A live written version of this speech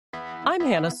I'm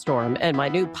Hannah Storm, and my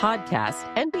new podcast,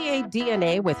 NBA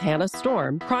DNA with Hannah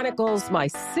Storm, chronicles my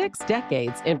 6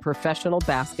 decades in professional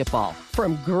basketball.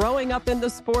 From growing up in the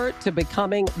sport to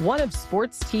becoming one of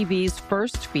sports TV's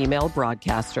first female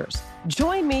broadcasters.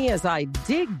 Join me as I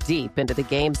dig deep into the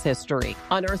game's history,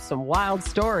 unearth some wild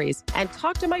stories, and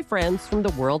talk to my friends from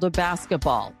the world of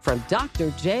basketball, from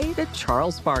Dr. J to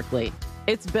Charles Barkley.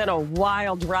 It's been a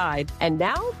wild ride, and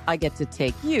now I get to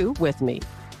take you with me.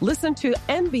 Listen to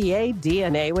NBA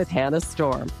DNA with Hannah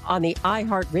Storm on the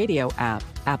iHeartRadio app,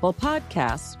 Apple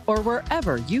Podcasts, or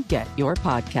wherever you get your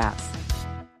podcasts.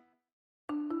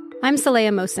 I'm Saleha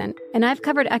Mohsin, and I've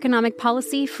covered economic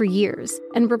policy for years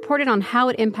and reported on how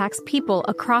it impacts people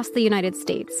across the United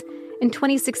States. In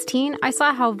 2016, I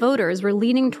saw how voters were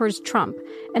leaning towards Trump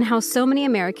and how so many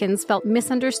Americans felt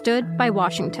misunderstood by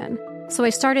Washington. So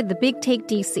I started The Big Take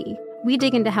DC. We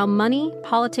dig into how money,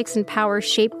 politics, and power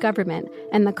shape government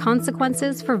and the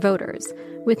consequences for voters.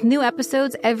 With new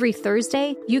episodes every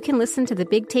Thursday, you can listen to The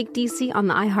Big Take DC on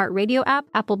the iHeartRadio app,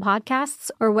 Apple Podcasts,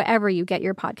 or wherever you get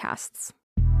your podcasts.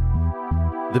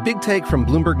 The Big Take from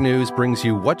Bloomberg News brings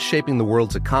you what's shaping the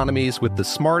world's economies with the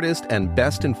smartest and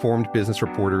best-informed business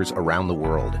reporters around the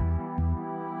world.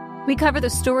 We cover the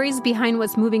stories behind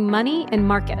what's moving money and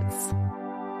markets,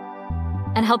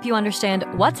 and help you understand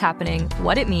what's happening,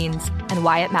 what it means, and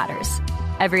why it matters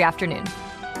every afternoon.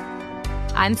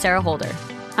 I'm Sarah Holder.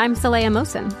 I'm Saleha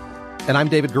Mohsin. And I'm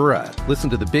David Gura. Listen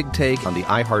to The Big Take on the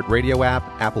iHeartRadio app,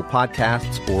 Apple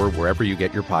Podcasts, or wherever you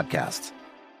get your podcasts.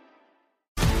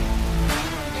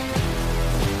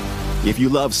 If you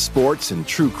love sports and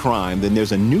true crime, then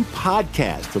there's a new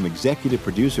podcast from executive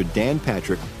producer Dan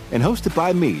Patrick and hosted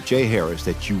by me, Jay Harris,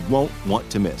 that you won't want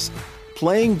to miss.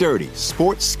 Playing Dirty: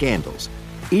 Sports Scandals.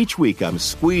 Each week, I'm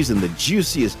squeezing the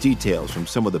juiciest details from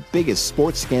some of the biggest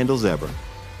sports scandals ever.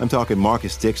 I'm talking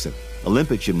Marcus Dixon,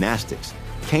 Olympic gymnastics,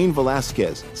 Cain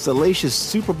Velasquez, salacious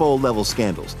Super Bowl-level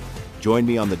scandals. Join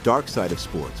me on the dark side of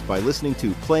sports by listening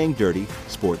to Playing Dirty: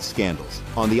 Sports Scandals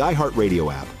on the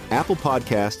iHeartRadio app, Apple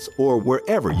Podcasts, or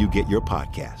wherever you get your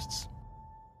podcasts.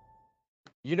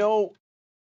 You know,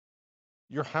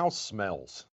 your house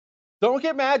smells. Don't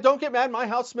get mad. Don't get mad. My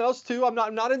house smells too. I'm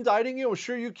not indicting you. I'm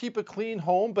sure you keep a clean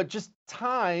home, but just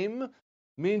time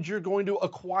means you're going to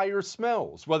acquire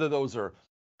smells, whether those are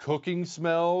cooking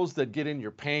smells that get in your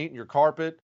paint and your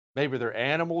carpet. Maybe they're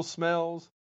animal smells.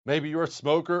 Maybe you're a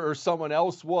smoker or someone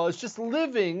else was. Just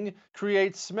living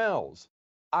creates smells.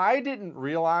 I didn't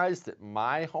realize that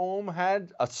my home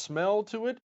had a smell to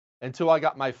it until I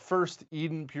got my first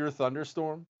Eden Pure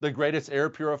Thunderstorm, the greatest air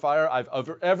purifier I've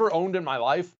ever owned in my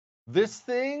life. This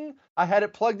thing, I had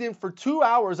it plugged in for 2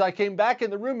 hours. I came back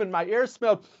in the room and my air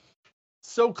smelled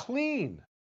so clean.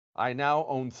 I now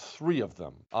own 3 of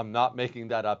them. I'm not making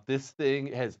that up. This thing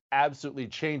has absolutely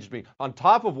changed me on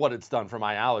top of what it's done for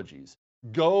my allergies.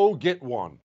 Go get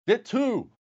one. Get 2.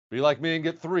 Be like me and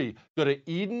get 3. Go to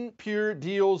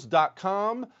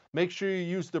EdenPureDeals.com. Make sure you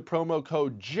use the promo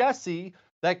code Jesse.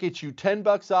 That gets you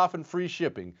 $10 off and free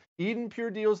shipping.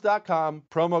 EdenPureDeals.com,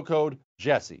 promo code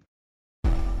Jesse.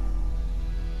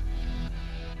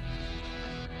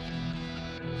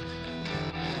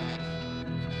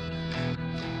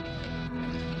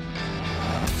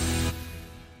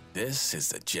 This is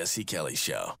the Jesse Kelly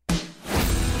Show.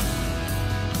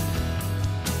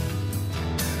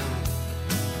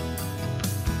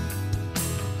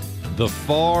 The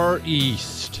Far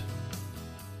East,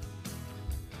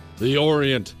 the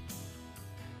Orient,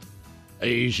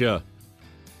 Asia.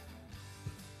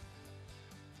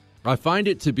 I find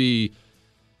it to be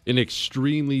an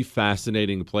extremely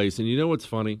fascinating place. And you know what's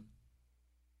funny?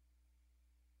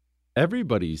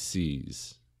 Everybody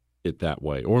sees it that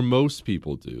way, or most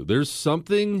people do. There's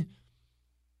something,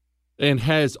 and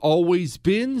has always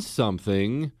been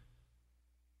something,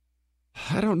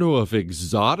 I don't know if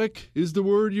exotic is the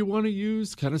word you want to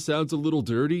use. Kind of sounds a little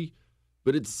dirty,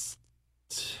 but it's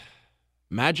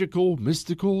magical,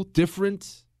 mystical,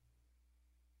 different.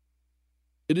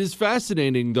 It is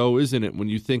fascinating, though, isn't it, when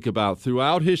you think about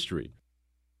throughout history,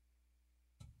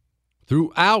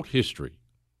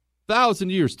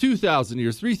 1,000 years, 2,000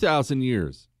 years, 3,000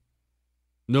 years,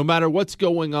 no matter what's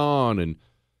going on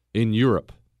in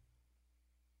Europe,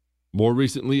 more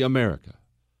recently America,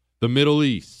 the Middle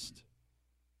East,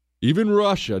 even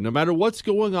Russia, no matter what's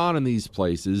going on in these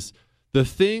places, the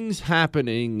things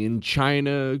happening in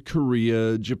China,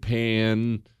 Korea,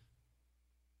 Japan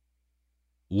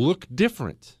look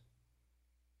different.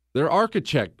 Their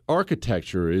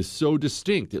architecture is so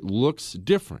distinct, it looks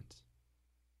different.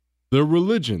 Their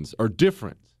religions are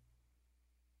different.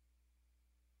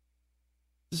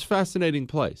 It's a fascinating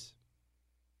place.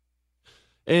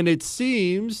 And it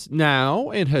seems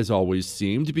now, and has always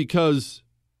seemed, because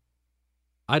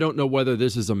I don't know whether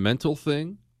this is a mental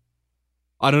thing.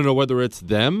 I don't know whether it's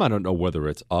them. I don't know whether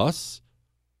it's us.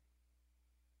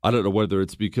 I don't know whether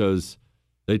it's because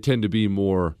they tend to be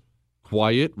more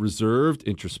quiet, reserved,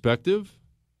 introspective,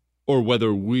 or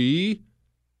whether we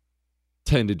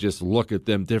tend to just look at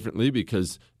them differently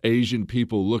because Asian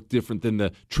people look different than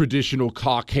the traditional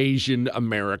Caucasian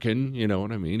American, you know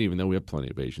what I mean? Even though we have plenty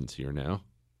of Asians here now,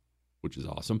 which is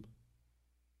awesome.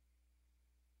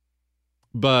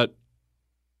 But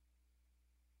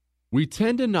we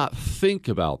tend to not think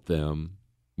about them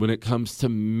when it comes to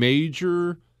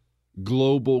major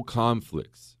global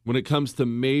conflicts. When it comes to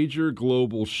major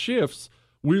global shifts,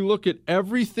 we look at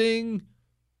everything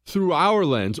through our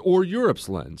lens or Europe's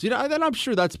lens. And I'm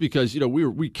sure that's because,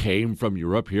 we came from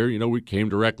Europe here. We came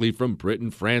directly from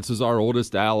Britain. France is our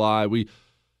oldest ally. We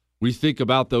think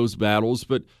about those battles.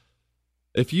 But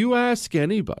if you ask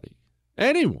anyone,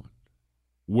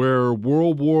 where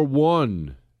World War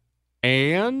I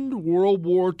and World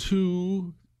War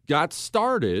II got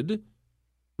started,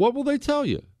 what will they tell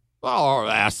you? Oh,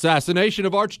 assassination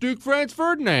of Archduke Franz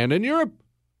Ferdinand in Europe.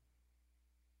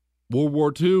 World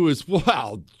War II is,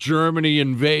 Germany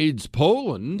invades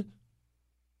Poland.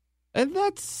 And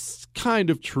that's kind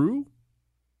of true.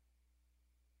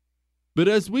 But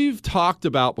as we've talked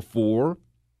about before,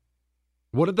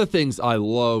 one of the things I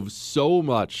love so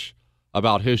much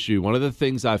about history, one of the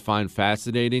things I find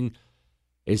fascinating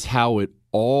is how it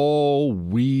all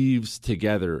weaves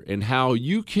together and how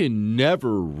you can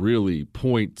never really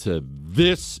point to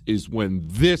this is when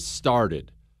this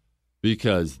started.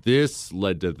 Because this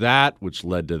led to that, which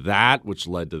led to that, which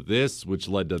led to this, which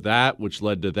led to that, which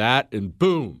led to that, and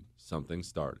boom, something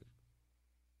started.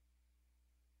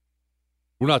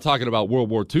 We're not talking about World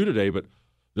War II today, but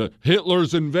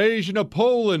Hitler's invasion of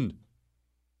Poland.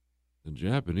 The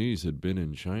Japanese had been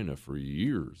in China for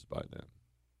years by then.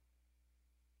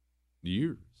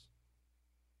 Years.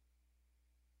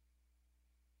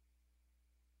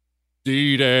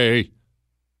 D-Day.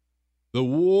 The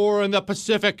war in the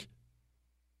Pacific.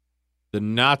 The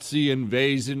Nazi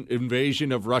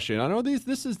invasion of Russia. And I know these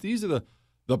are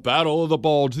the Battle of the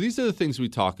Bulge. These are the things we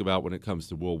talk about when it comes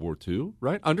to World War II,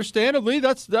 right? Understandably,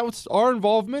 that was our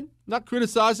involvement. Not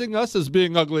criticizing us as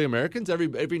being ugly Americans.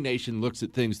 Every nation looks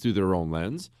at things through their own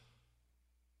lens.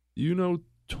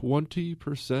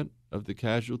 20% of the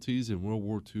casualties in World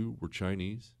War II were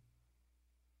Chinese.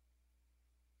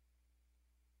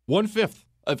 1/5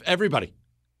 of everybody,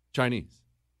 Chinese.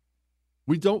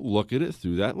 We don't look at it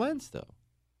through that lens, though.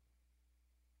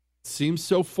 Seems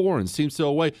so foreign, seems so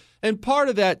away. And part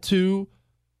of that, too,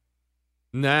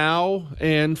 now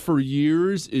and for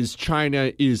years, is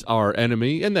China is our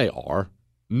enemy, and they are.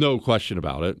 No question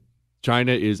about it.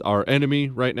 China is our enemy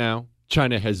right now.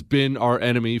 China has been our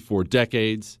enemy for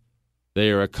decades. They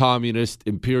are a communist,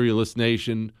 imperialist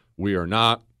nation. We are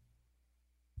not.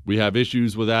 We have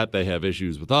issues with that. They have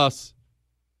issues with us.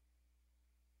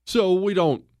 So we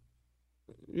don't,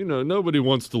 nobody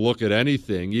wants to look at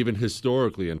anything, even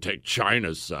historically, and take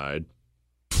China's side.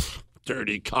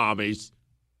 Dirty commies.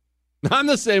 I'm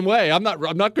the same way. I'm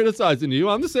not criticizing you.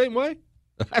 I'm the same way.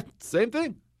 Same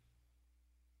thing.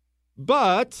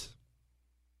 But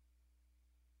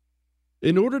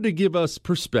in order to give us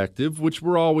perspective, which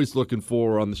we're always looking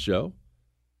for on the show,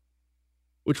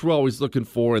 which we're always looking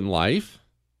for in life,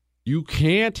 you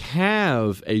can't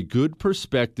have a good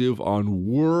perspective on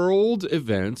world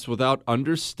events without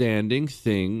understanding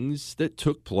things that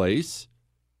took place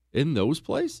in those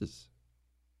places.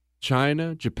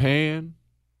 China, Japan,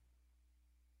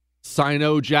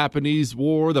 Sino-Japanese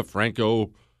War, the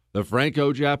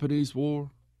Franco-Japanese War,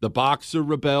 the Boxer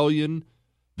Rebellion.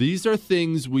 These are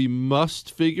things we must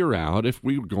figure out if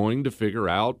we're going to figure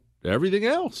out everything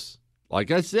else. Like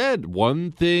I said,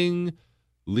 one thing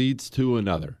leads to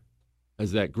another.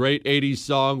 As that great 80s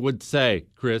song would say,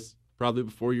 Chris, probably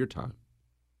before your time.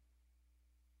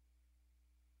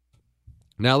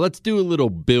 Now let's do a little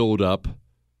build-up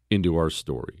into our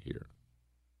story here.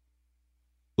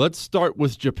 Let's start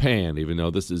with Japan, even though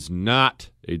this is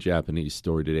not a Japanese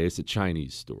story today. It's a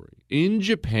Chinese story. In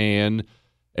Japan,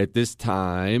 at this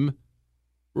time,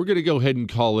 we're going to go ahead and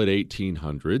call it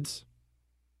 1800s.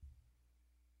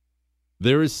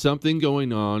 There is something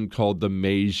going on called the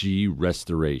Meiji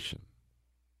Restoration.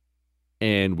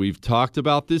 And we've talked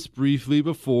about this briefly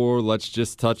before. Let's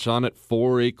just touch on it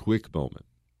for a quick moment.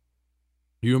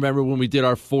 You remember when we did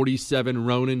our 47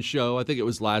 Ronin show? I think it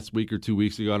was last week or 2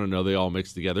 weeks ago. I don't know. They all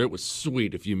mixed together. It was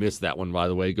sweet. If you missed that one, by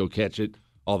the way, go catch it.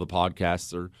 All the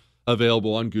podcasts are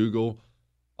available on Google,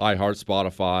 iHeart,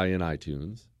 Spotify, and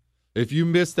iTunes. If you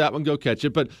missed that one, go catch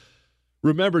it. But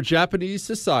remember, Japanese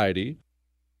society,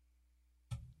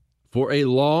 for a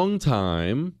long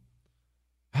time,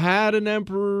 had an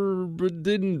emperor, but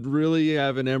didn't really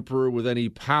have an emperor with any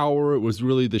power. It was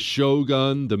really the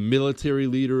shogun, the military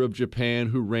leader of Japan,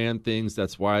 who ran things.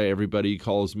 That's why everybody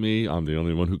calls me, I'm the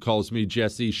only one who calls me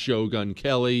Jesse Shogun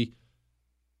Kelly.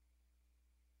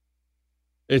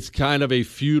 It's kind of a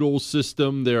feudal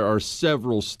system. There are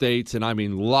several states, and I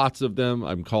mean lots of them.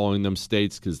 I'm calling them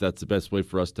states because that's the best way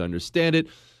for us to understand it.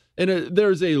 And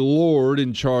there's a lord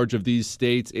in charge of these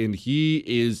states, and he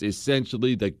is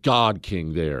essentially the god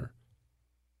king there.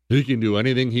 He can do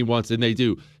anything he wants, and they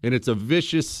do. And it's a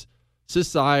vicious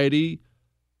society,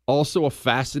 also a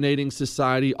fascinating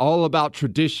society, all about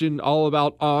tradition, all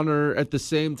about honor, at the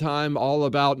same time, all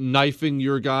about knifing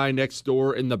your guy next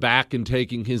door in the back and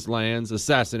taking his lands.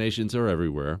 Assassinations are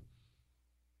everywhere.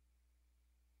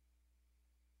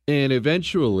 And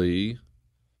eventually,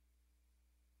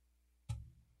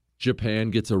 Japan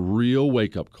gets a real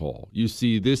wake-up call. You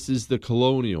see, this is the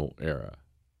colonial era,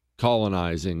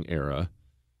 colonizing era.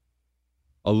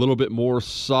 A little bit more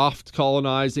soft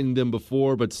colonizing than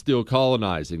before, but still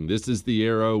colonizing. This is the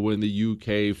era when the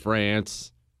UK,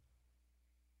 France,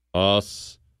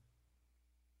 us,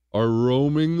 are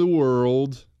roaming the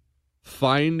world,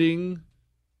 finding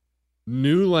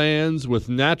new lands with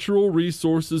natural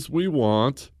resources we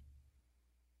want,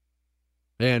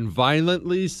 and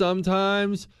violently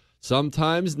sometimes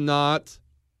not,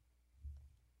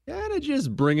 kind of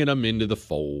just bringing them into the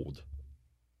fold.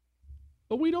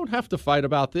 But we don't have to fight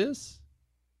about this.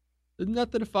 There's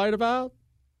nothing to fight about.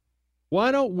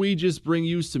 Why don't we just bring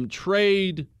you some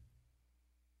trade,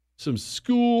 some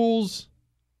schools?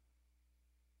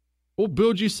 We'll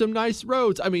build you some nice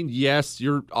roads. I mean, yes,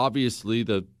 you're obviously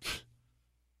the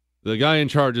guy in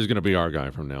charge is going to be our guy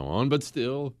from now on, but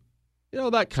still,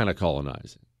 that kind of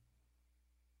colonizing.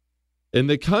 And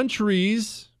the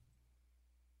countries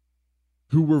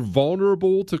who were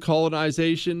vulnerable to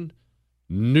colonization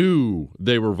knew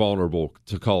they were vulnerable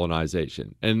to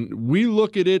colonization. And we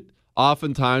look at it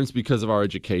oftentimes because of our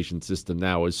education system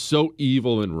now as so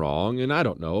evil and wrong. And I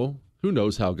don't know. Who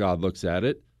knows how God looks at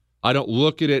it? I don't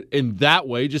look at it in that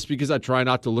way just because I try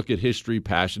not to look at history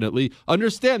passionately.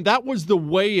 Understand, that was the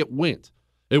way it went.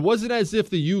 It wasn't as if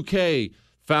the UK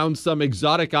found some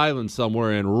exotic island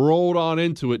somewhere and rolled on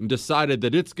into it and decided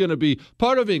that it's going to be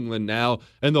part of England now,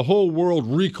 and the whole world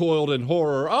recoiled in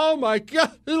horror. Oh my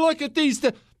God, look at these.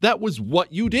 That was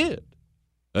what you did.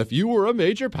 If you were a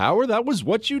major power, that was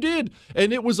what you did.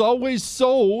 And it was always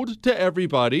sold to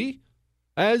everybody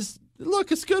as,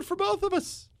 look, it's good for both of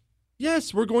us.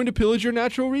 Yes, we're going to pillage your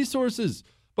natural resources.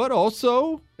 But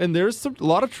also, and there's a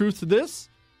lot of truth to this,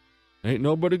 ain't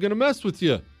nobody going to mess with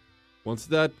you once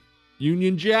that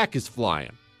Union Jack is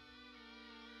flying.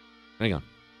 Hang on.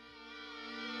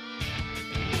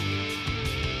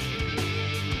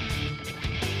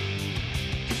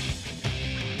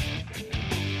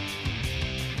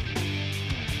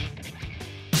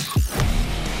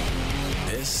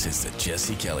 This is the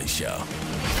Jesse Kelly Show.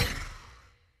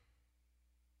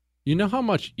 You know how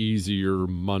much easier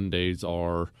Mondays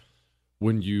are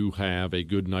when you have a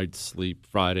good night's sleep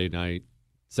Friday night,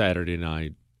 Saturday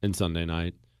night, and Sunday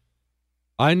night?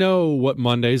 I know what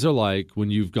Mondays are like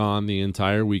when you've gone the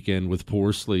entire weekend with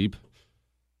poor sleep.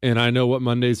 And I know what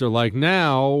Mondays are like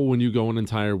now when you go an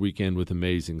entire weekend with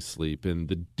amazing sleep. And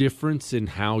the difference in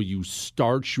how you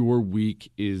start your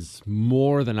week is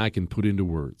more than I can put into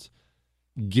words.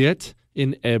 Get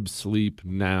an ebb sleep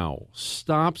now.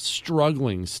 Stop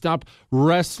struggling. Stop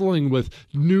wrestling with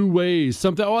new ways.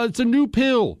 Something, it's a new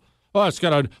pill. Oh, it's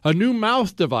got a new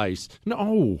mouth device.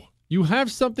 No. You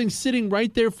have something sitting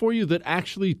right there for you that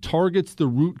actually targets the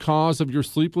root cause of your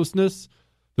sleeplessness,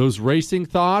 those racing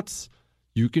thoughts.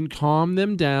 You can calm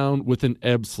them down with an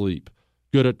ebb sleep.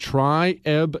 Go to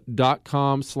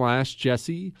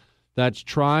tryebb.com/Jesse. That's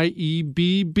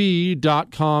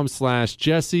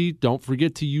tryebb.com/Jesse. Don't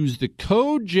forget to use the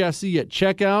code Jesse at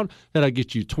checkout. That'll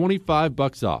get you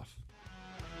 $25 off.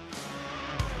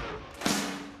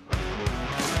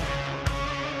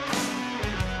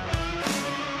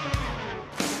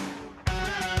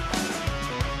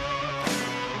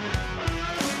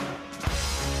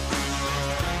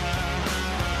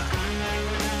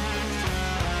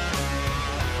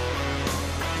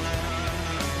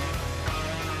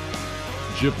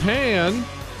 Japan,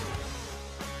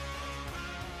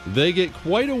 they get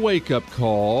quite a wake-up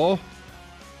call.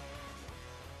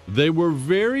 They were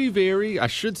I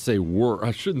shouldn't say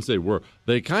were.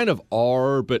 They kind of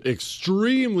are, but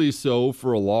extremely so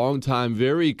for a long time,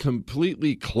 very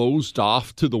completely closed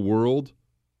off to the world.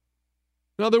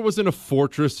 Now, there wasn't a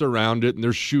fortress around it, and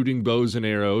they're shooting bows and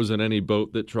arrows at any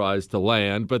boat that tries to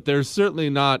land, but they're certainly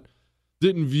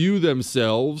didn't view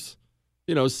themselves,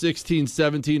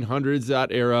 1700s,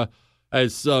 that era,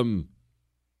 as some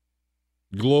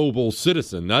global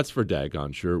citizen. That's for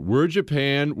daggone sure. We're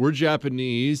Japan. We're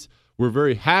Japanese. We're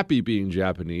very happy being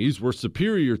Japanese. We're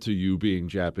superior to you being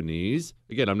Japanese.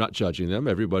 Again, I'm not judging them.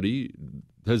 Everybody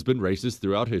has been racist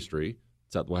throughout history.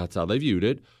 That's how they viewed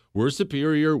it. We're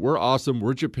superior. We're awesome.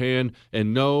 We're Japan.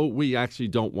 And no, we actually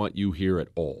don't want you here at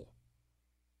all.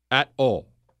 At all.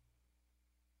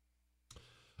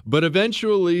 But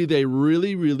eventually, they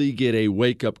really, really get a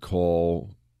wake-up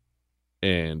call,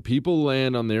 and people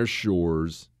land on their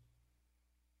shores,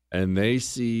 and they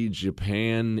see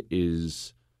Japan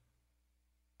is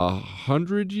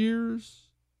 100 years,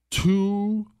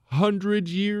 200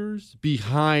 years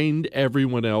behind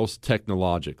everyone else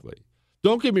technologically.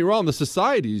 Don't get me wrong, the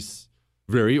society's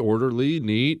very orderly,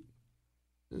 neat,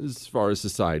 as far as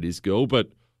societies go, but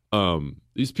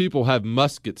these people have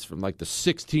muskets from like the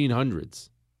 1600s.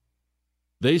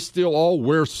 They still all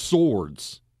wear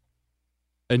swords.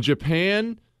 And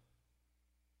Japan,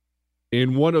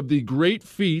 in one of the great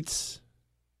feats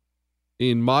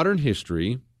in modern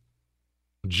history,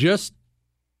 just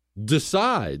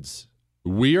decides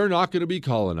we are not going to be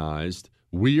colonized.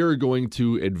 We are going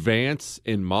to advance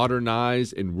and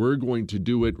modernize, and we're going to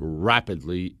do it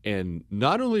rapidly. And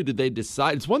not only did they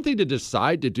decide, it's one thing to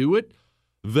decide to do it,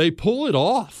 they pull it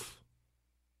off.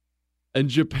 And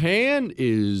Japan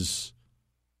is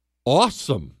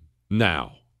awesome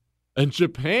now. And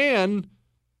Japan,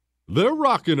 they're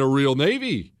rocking a real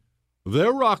navy.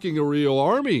 They're rocking a real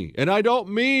army. And I don't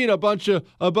mean a bunch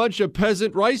of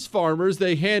peasant rice farmers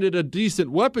they handed a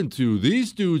decent weapon to.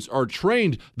 These dudes are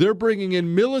trained. They're bringing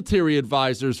in military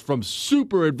advisors from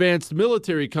super advanced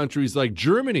military countries like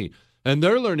Germany, and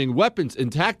they're learning weapons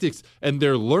and tactics, and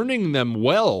they're learning them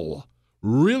well.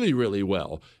 Really, really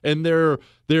well. And they're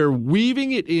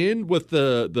weaving it in with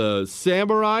the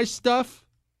samurai stuff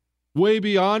way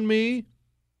beyond me.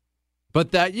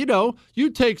 But that, you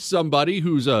take somebody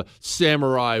who's a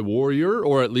samurai warrior,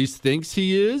 or at least thinks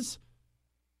he is,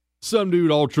 some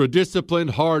dude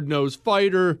ultra-disciplined, hard-nosed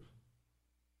fighter.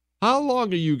 How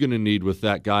long are you going to need with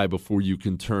that guy before you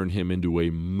can turn him into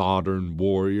a modern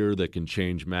warrior that can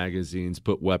change magazines,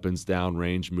 put weapons down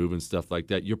range, move and stuff like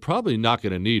that? You're probably not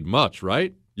going to need much,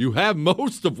 right? You have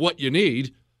most of what you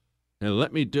need. And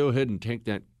let me go ahead and take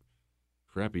that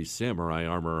crappy samurai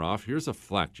armor off. Here's a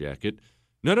flak jacket.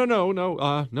 No,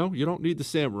 you don't need the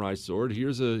samurai sword.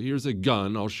 Here's a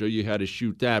gun. I'll show you how to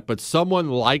shoot that. But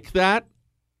someone like that,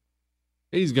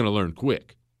 he's going to learn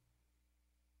quick.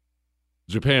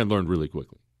 Japan learned really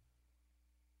quickly.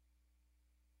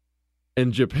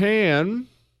 And Japan,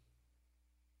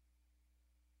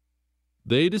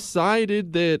 they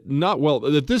decided that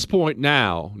at this point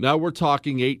now we're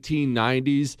talking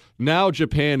 1890s. Now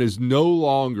Japan is no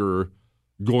longer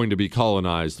going to be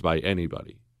colonized by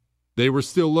anybody. They were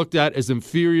still looked at as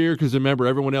inferior because, remember,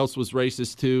 everyone else was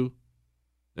racist too.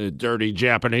 Dirty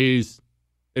Japanese,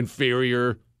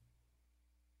 inferior.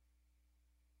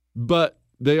 But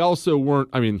they also weren't,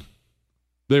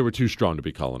 they were too strong to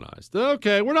be colonized.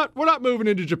 Okay, we're not moving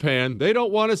into Japan. They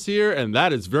don't want us here, and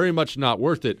that is very much not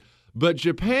worth it. But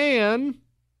Japan,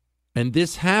 and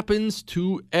this happens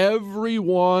to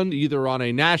everyone, either on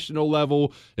a national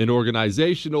level, an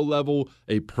organizational level,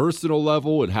 a personal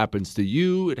level. It happens to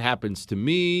you. It happens to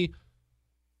me.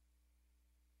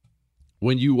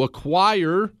 When you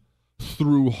acquire,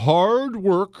 through hard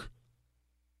work,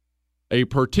 a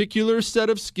particular set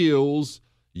of skills,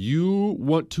 you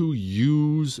want to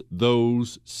use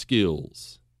those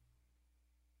skills.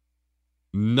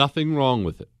 Nothing wrong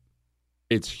with it.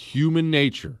 It's human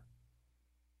nature.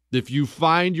 If you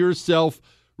find yourself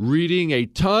reading a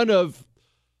ton of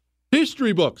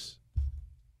history books,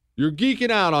 you're geeking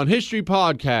out on history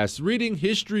podcasts, reading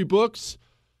history books,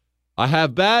 I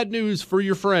have bad news for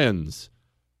your friends.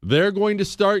 They're going to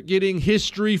start getting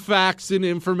history facts and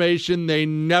information they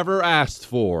never asked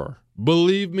for.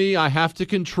 Believe me, I have to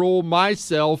control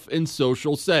myself in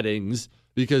social settings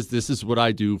because this is what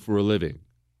I do for a living.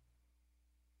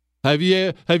 Have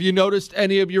you noticed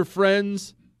any of your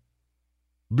friends,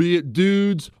 be it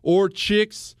dudes or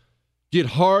chicks, get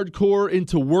hardcore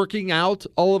into working out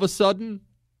all of a sudden?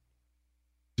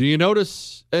 Do you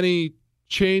notice any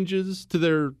changes to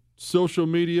their social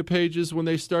media pages when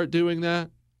they start doing that?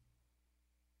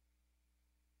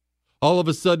 All of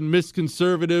a sudden, Miss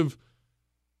Conservative,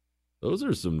 those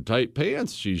are some tight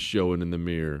pants she's showing in the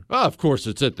mirror. Well, of course,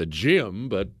 it's at the gym,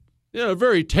 but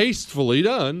very tastefully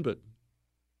done, but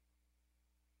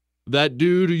That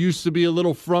dude who used to be a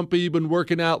little frumpy, been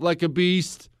working out like a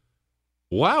beast.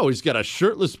 Wow, he's got a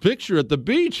shirtless picture at the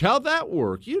beach. How'd that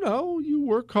work? You know, you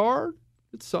work hard.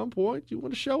 At some point, you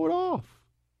want to show it off.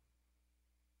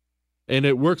 And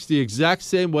it works the exact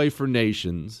same way for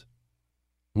nations.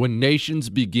 When nations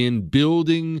begin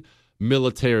building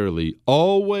militarily,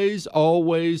 always,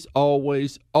 always,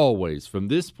 always, always, from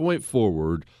this point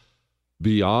forward,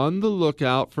 be on the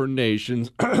lookout for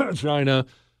nations, China,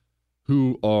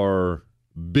 who are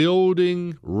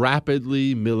building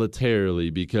rapidly militarily,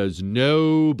 because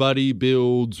nobody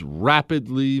builds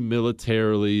rapidly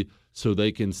militarily so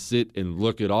they can sit and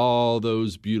look at all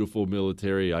those beautiful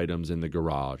military items in the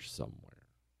garage somewhere.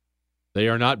 They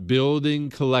are not building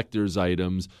collector's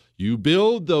items. You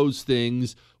build those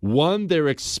things. One, they're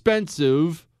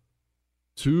expensive.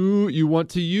 Two, you want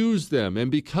to use them.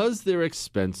 And because they're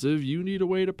expensive, you need a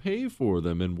way to pay for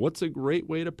them. And what's a great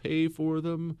way to pay for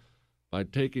them? By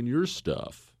taking your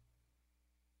stuff.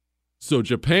 So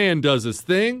Japan does its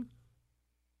thing.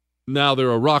 Now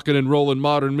they're a rockin' and rollin'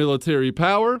 modern military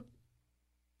power.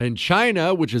 And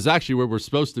China, which is actually where we're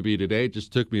supposed to be today, it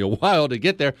just took me a while to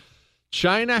get there.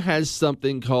 China has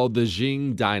something called the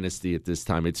Qing Dynasty at this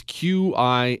time. It's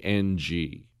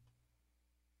Qing.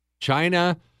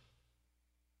 China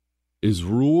is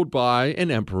ruled by an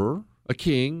emperor, a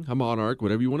king, a monarch,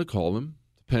 whatever you want to call him.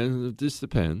 This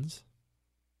depends.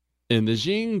 And the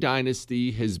Qing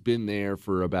Dynasty has been there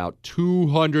for about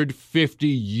 250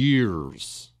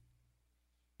 years.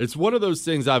 It's one of those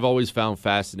things I've always found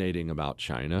fascinating about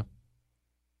China.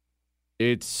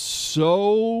 It's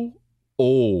so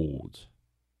old.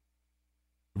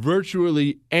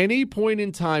 Virtually any point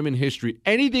in time in history,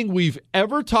 anything we've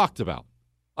ever talked about,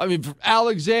 I mean, from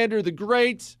Alexander the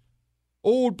Great,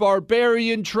 old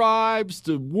barbarian tribes,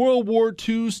 to World War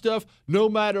II stuff, no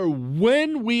matter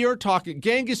when we are talking,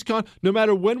 Genghis Khan, no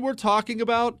matter when we're talking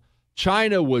about,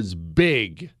 China was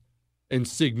big and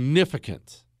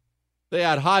significant. They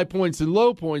had high points and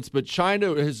low points, but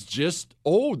China is just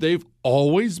old. They've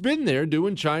always been there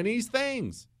doing Chinese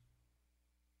things.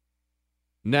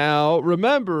 Now,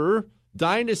 remember,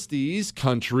 dynasties,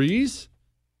 countries,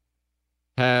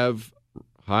 have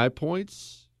high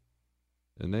points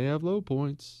and they have low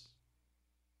points.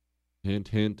 Hint,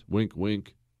 hint, wink,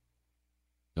 wink.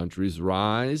 Countries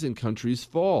rise and countries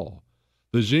fall.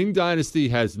 The Qing Dynasty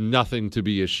has nothing to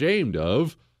be ashamed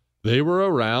of. They were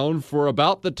around for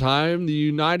about the time the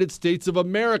United States of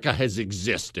America has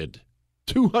existed.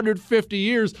 250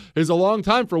 years is a long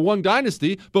time for one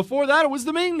dynasty. Before that, it was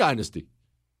the Ming Dynasty.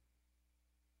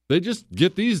 They just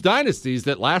get these dynasties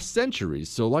that last centuries.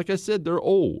 So like I said, they're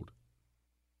old.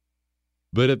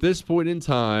 But at this point in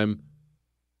time,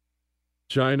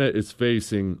 China is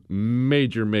facing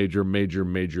major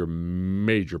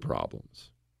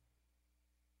problems.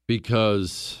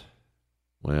 Because,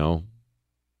 well,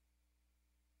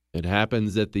 it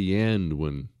happens at the end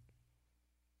when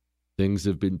things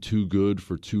have been too good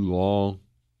for too long.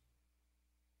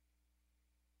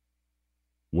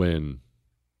 When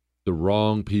the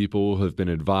wrong people have been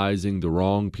advising the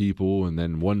wrong people, and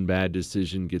then one bad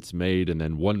decision gets made, and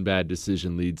then one bad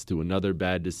decision leads to another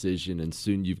bad decision, and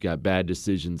soon you've got bad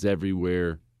decisions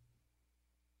everywhere.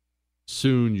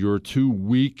 Soon you're too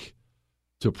weak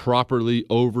to properly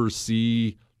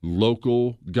oversee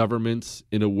local governments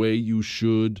in a way you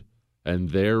should, and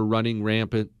they're running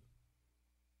rampant.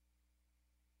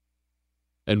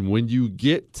 And when you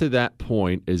get to that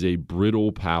point as a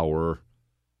brittle power,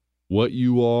 what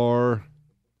you are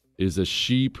is a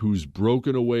sheep who's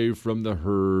broken away from the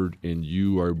herd and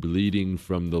you are bleeding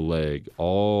from the leg.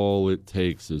 All it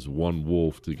takes is one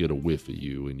wolf to get a whiff of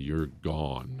you and you're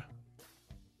gone.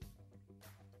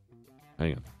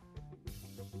 Hang on.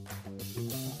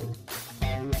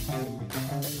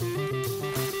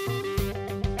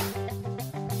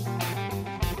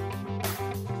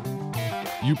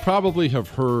 You probably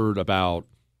have heard about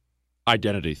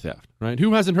identity theft, right?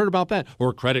 Who hasn't heard about that?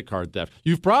 Or credit card theft.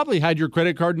 You've probably had your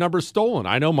credit card number stolen.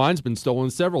 I know mine's been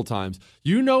stolen several times.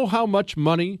 You know how much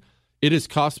money it has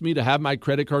cost me to have my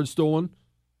credit card stolen?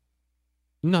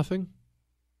 Nothing.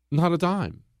 Not a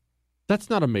dime. That's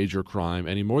not a major crime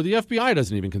anymore. The FBI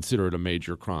doesn't even consider it a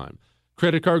major crime.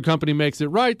 Credit card company makes it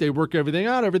right. They work everything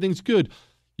out. Everything's good.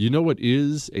 You know what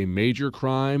is a major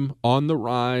crime on the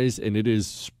rise, and it is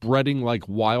spreading like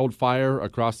wildfire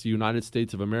across the United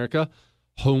States of America?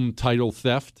 Home title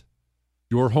theft.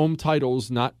 Your home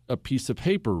title's not a piece of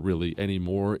paper really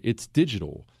anymore. It's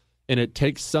digital. And it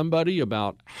takes somebody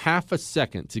about half a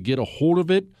second to get a hold of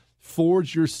it,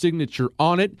 forge your signature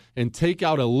on it, and take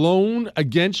out a loan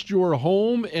against your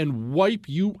home and wipe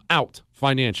you out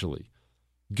financially.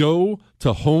 Go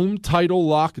to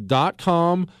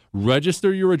HomeTitleLock.com,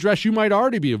 register your address. You might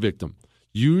already be a victim.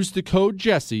 Use the code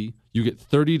Jesse. You get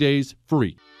 30 days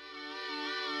free.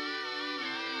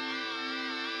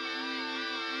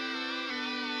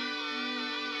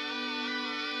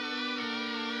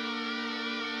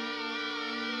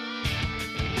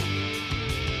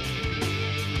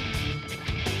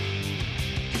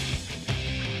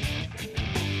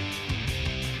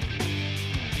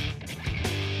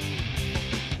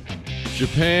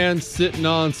 Japan sitting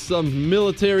on some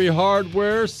military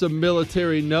hardware, some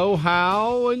military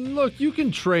know-how, and look, you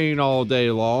can train all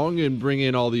day long and bring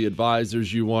in all the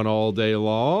advisors you want all day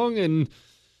long and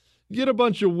get a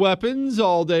bunch of weapons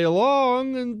all day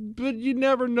long, but you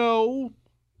never know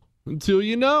until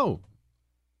you know.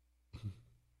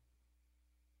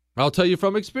 I'll tell you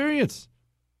from experience.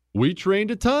 We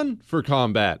trained a ton for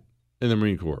combat in the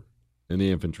Marine Corps, in the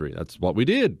infantry. That's what we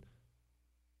did.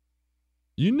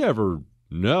 You never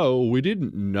know. We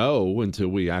didn't know until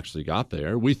we actually got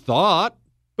there. We thought,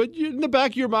 but in the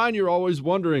back of your mind, you're always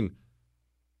wondering,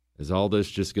 is all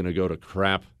this just going to go to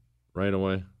crap right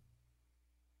away?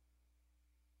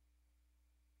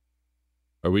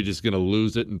 Are we just going to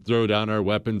lose it and throw down our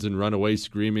weapons and run away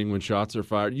screaming when shots are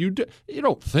fired? You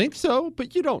don't think so,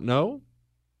 but you don't know.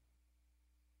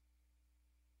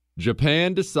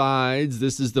 Japan decides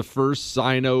this is the first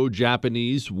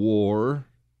Sino-Japanese war,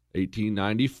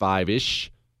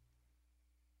 1895-ish.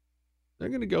 They're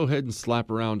going to go ahead and slap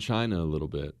around China a little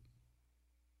bit.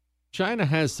 China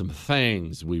has some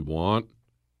things we want.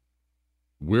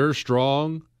 We're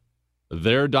strong.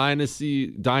 Their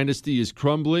dynasty is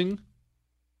crumbling.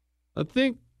 I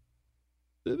think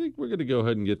we're going to go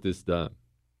ahead and get this done.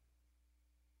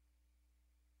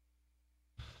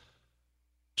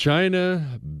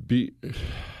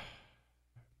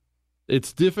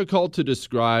 It's difficult to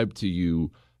describe to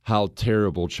you how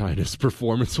terrible China's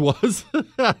performance was.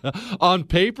 On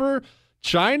paper,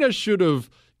 China should have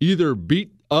either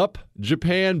beat up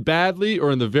Japan badly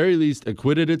or in the very least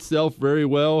acquitted itself very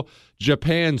well.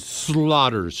 Japan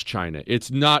slaughters China. It's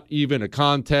not even a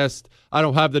contest. I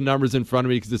don't have the numbers in front of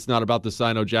me because it's not about the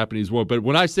Sino-Japanese War. But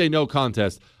when I say no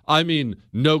contest, I mean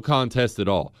no contest at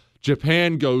all.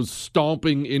 Japan goes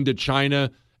stomping into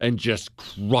China and just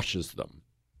crushes them.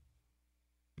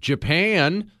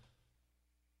 Japan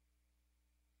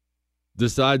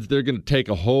decides they're going to take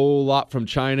a whole lot from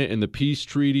China in the peace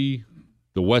treaty.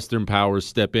 The Western powers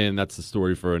step in. That's the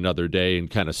story for another day, and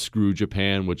kind of screw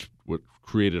Japan, which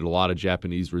created a lot of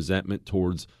Japanese resentment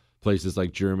towards places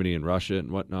like Germany and Russia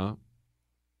and whatnot.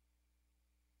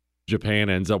 Japan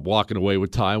ends up walking away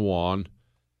with Taiwan.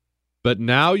 But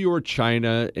now you're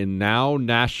China, and now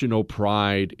national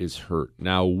pride is hurt.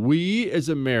 Now, we as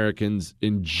Americans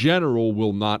in general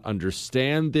will not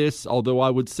understand this, although I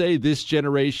would say this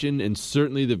generation and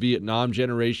certainly the Vietnam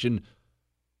generation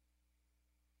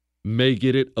may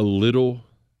get it a little.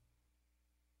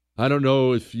 I don't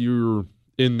know if you're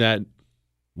in that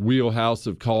wheelhouse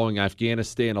of calling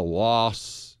Afghanistan a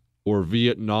loss or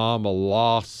Vietnam a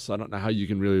loss. I don't know how you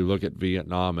can really look at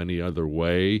Vietnam any other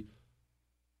way.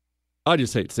 I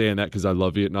just hate saying that because I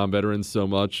love Vietnam veterans so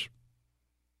much.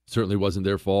 Certainly wasn't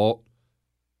their fault.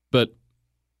 But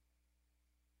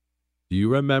do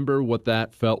you remember what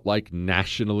that felt like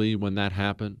nationally when that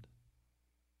happened?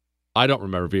 I don't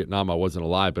remember Vietnam. I wasn't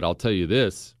alive, but I'll tell you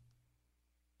this.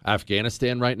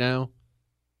 Afghanistan right now,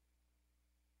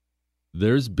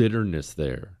 there's bitterness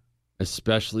there,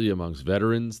 especially amongst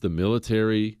veterans, the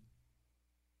military.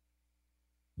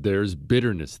 There's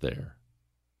bitterness there.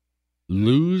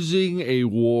 Losing a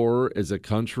war as a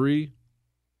country,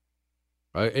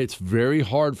 right? It's very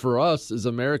hard for us as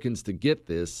Americans to get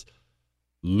this.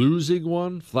 Losing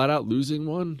one, flat out losing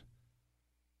one,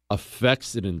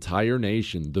 affects an entire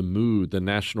nation, the mood, the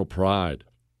national pride.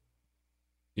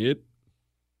 If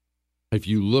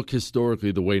you look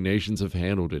historically the way nations have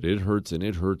handled it, it hurts, and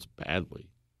it hurts badly.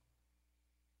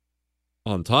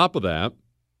 On top of that,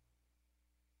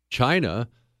 China,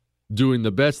 doing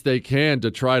the best they can to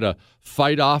try to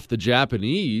fight off the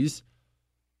Japanese,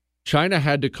 China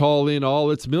had to call in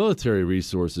all its military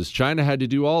resources. China had to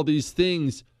do all these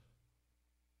things,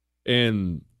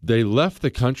 and they left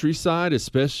the countryside,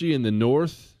 especially in the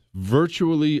north,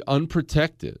 virtually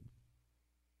unprotected.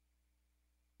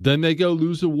 Then they go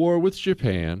lose a war with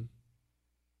Japan.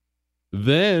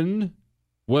 Then,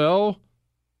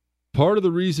 part of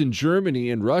the reason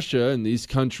Germany and Russia and these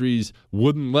countries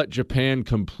wouldn't let Japan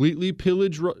completely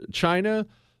pillage China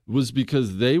was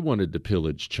because they wanted to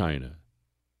pillage China.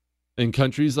 And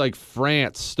countries like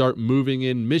France start moving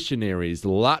in missionaries,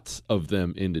 lots of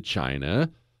them, into China.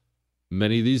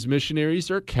 Many of these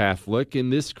missionaries are Catholic,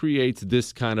 and this creates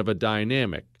this kind of a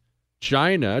dynamic.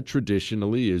 China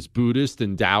traditionally is Buddhist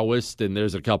and Taoist, and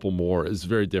there's a couple more. It's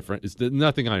very different. It's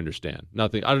nothing I understand.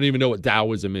 Nothing. I don't even know what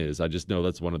Taoism is. I just know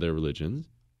that's one of their religions.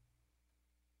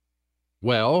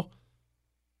 Well,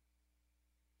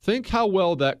 think how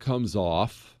well that comes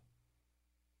off.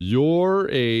 You're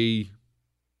a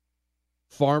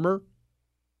farmer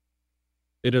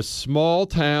in a small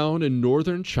town in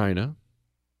northern China.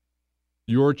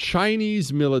 Your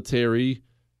Chinese military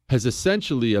has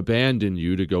essentially abandoned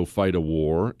you to go fight a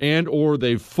war, and or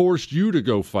they've forced you to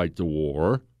go fight the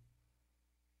war.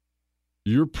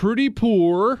 You're pretty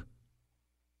poor,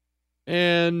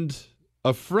 and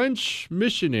a French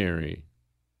missionary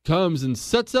comes and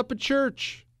sets up a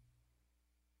church,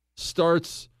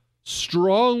 starts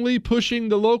strongly pushing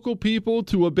the local people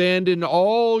to abandon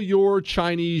all your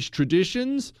Chinese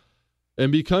traditions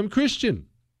and become Christian.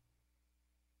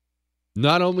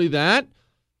 Not only that,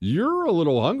 you're a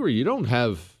little hungry. You don't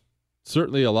have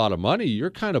certainly a lot of money.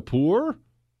 You're kind of poor.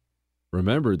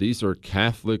 Remember, these are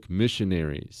Catholic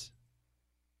missionaries.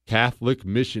 Catholic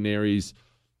missionaries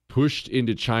pushed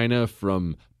into China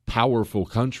from powerful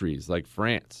countries like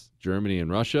France, Germany,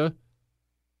 and Russia.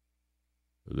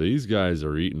 These guys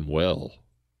are eating well.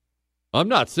 I'm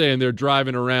not saying they're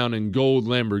driving around in gold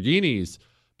Lamborghinis,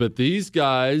 but these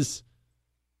guys,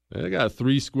 they got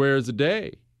 3 squares a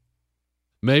day.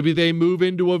 Maybe they move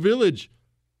into a village.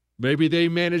 Maybe they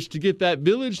manage to get that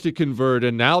village to convert,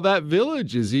 and now that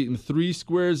village is eating 3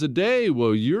 squares a day.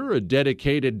 Well, you're a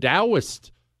dedicated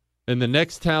Taoist, and the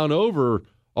next town over,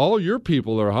 all your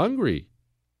people are hungry.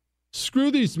 Screw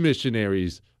these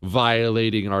missionaries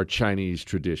violating our Chinese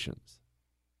traditions.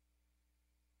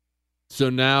 So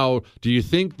now, do you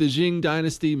think the Qing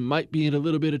dynasty might be in a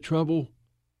little bit of trouble?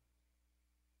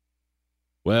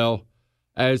 Well,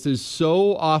 as is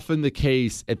so often the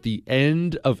case at the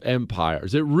end of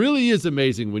empires, it really is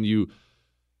amazing when you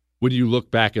look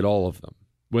back at all of them.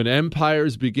 When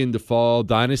empires begin to fall,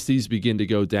 dynasties begin to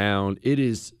go down, it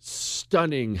is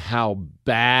stunning how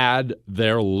bad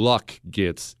their luck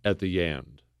gets at the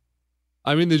end.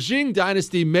 I mean, the Qing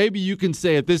dynasty, maybe you can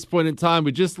say at this point in time,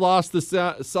 we just lost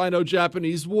the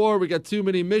Sino-Japanese War, we got too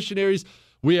many missionaries,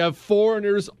 we have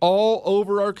foreigners all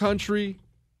over our country.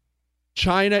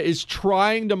 China is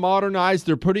trying to modernize.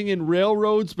 They're putting in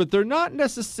railroads, but they're not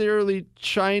necessarily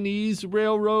Chinese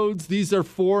railroads. These are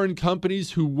foreign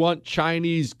companies who want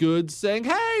Chinese goods, saying,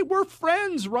 hey, we're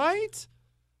friends, right?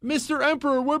 Mr.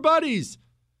 Emperor, we're buddies.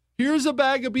 Here's a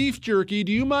bag of beef jerky.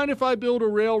 Do you mind if I build a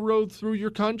railroad through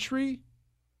your country?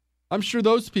 I'm sure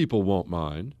those people won't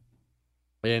mind.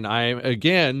 And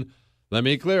again, let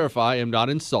me clarify, I'm not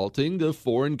insulting the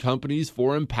foreign companies,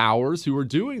 foreign powers who are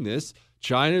doing this.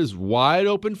 China is wide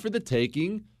open for the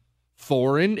taking.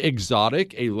 Foreign,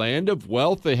 exotic, a land of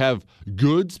wealth. They have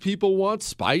goods people want,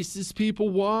 spices people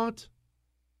want,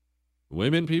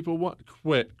 women people want.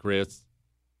 Quit, Chris.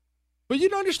 But you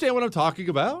don't understand what I'm talking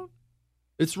about.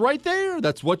 It's right there.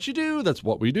 That's what you do. That's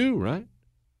what we do, right?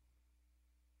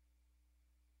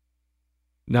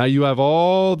 Now you have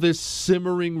all this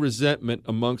simmering resentment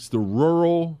amongst the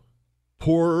rural,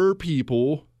 poorer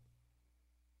people,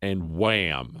 and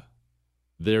wham,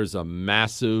 there's a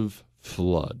massive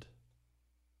flood.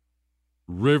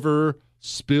 River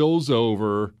spills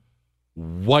over,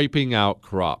 wiping out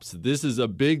crops. This is a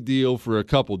big deal for a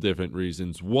couple different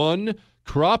reasons. One,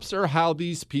 crops are how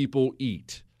these people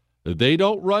eat. They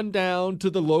don't run down to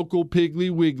the local Piggly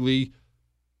Wiggly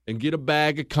and get a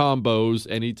bag of combos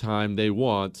anytime they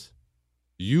want.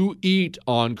 You eat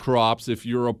on crops if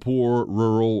you're a poor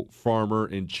rural farmer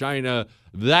in China.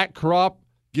 That crop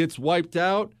gets wiped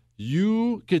out.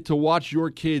 You get to watch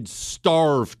your kids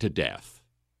starve to death.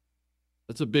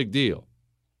 That's a big deal.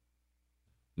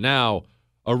 Now,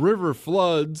 a river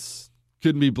floods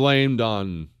couldn't be blamed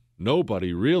on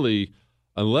nobody, really,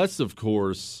 unless, of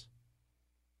course,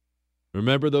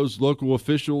 remember those local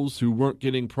officials who weren't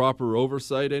getting proper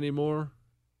oversight anymore?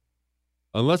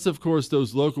 Unless, of course,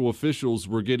 those local officials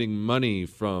were getting money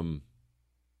from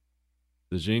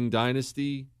the Qing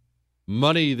dynasty,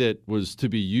 money that was to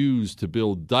be used to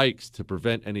build dikes to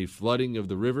prevent any flooding of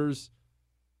the rivers.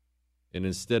 And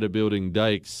instead of building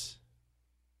dikes,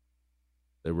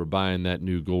 they were buying that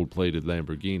new gold-plated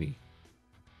Lamborghini.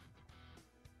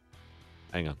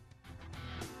 Hang on.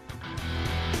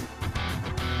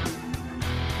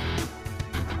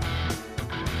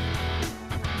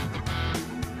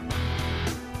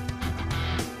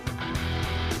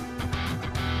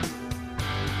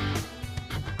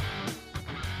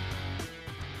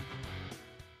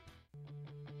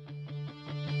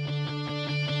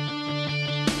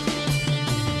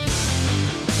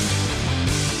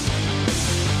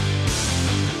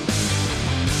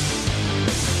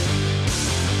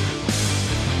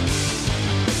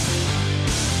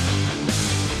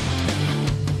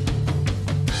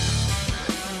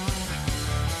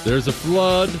 There's a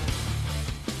flood.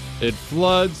 It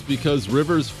floods because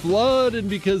rivers flood and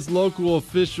because local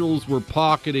officials were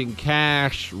pocketing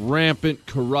cash, rampant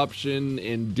corruption,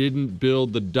 and didn't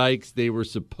build the dikes they were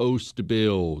supposed to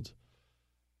build.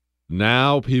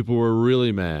 Now people are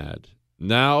really mad.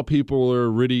 Now people are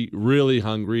really, really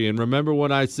hungry. And remember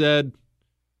when I said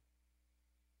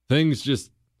things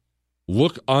just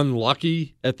look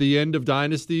unlucky at the end of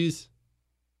dynasties?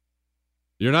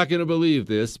 You're not going to believe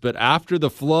this, but after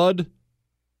the flood,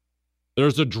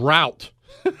 there's a drought.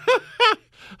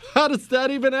 How does that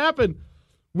even happen?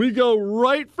 We go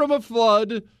right from a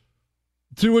flood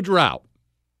to a drought.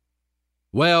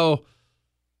 Well,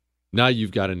 now you've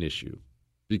got an issue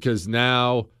because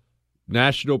now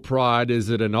national pride is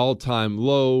at an all-time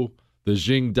low. The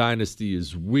Qing dynasty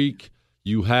is weak.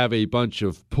 You have a bunch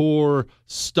of poor,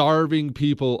 starving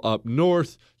people up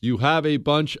north. You have a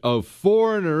bunch of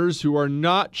foreigners who are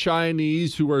not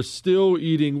Chinese who are still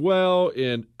eating well.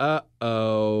 And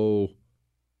uh-oh.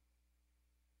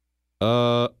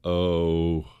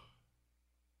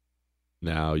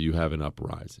 Now you have an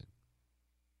uprising.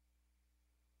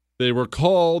 They were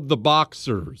called the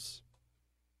Boxers.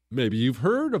 Maybe you've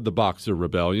heard of the Boxer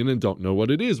Rebellion and don't know what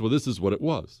it is. Well, this is what it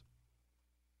was.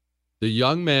 The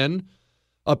young men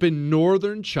up in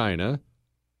northern China,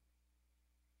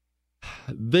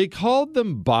 they called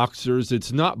them boxers.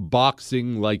 It's not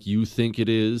boxing like you think it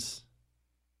is.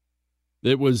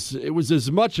 It was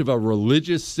as much of a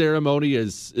religious ceremony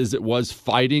as it was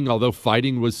fighting, although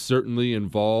fighting was certainly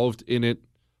involved in it.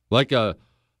 Like a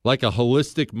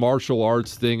holistic martial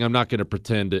arts thing. I'm not going to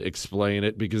pretend to explain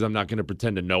it because I'm not going to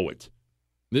pretend to know it.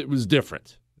 It was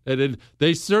different.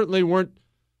 They certainly weren't,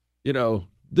 they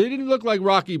didn't look like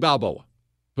Rocky Balboa.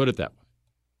 Put it that way.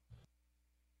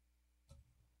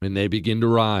 And they begin to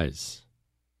rise.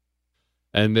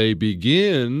 And they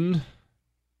begin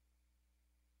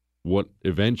what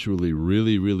eventually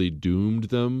really, really doomed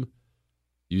them.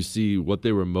 You see, what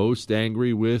they were most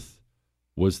angry with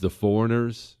was the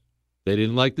foreigners. They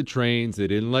didn't like the trains. They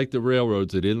didn't like the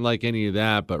railroads. They didn't like any of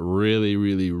that. But really,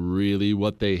 really, really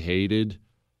what they hated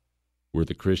were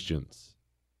the Christians.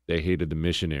 They hated the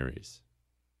missionaries.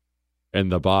 And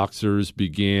the Boxers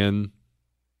began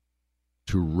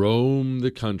to roam the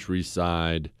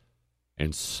countryside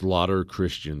and slaughter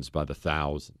Christians by the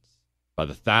thousands. By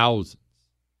the thousands.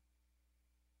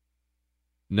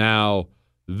 Now,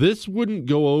 this wouldn't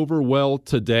go over well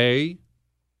today.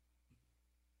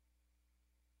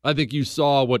 I think you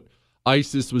saw what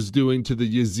ISIS was doing to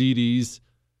the Yazidis,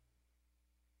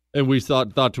 and we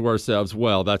thought to ourselves,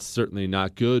 well, that's certainly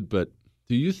not good, but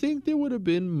do you think there would have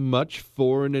been much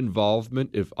foreign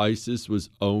involvement if ISIS was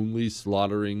only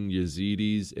slaughtering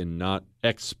Yazidis and not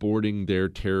exporting their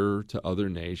terror to other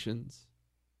nations?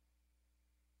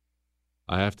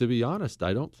 I have to be honest,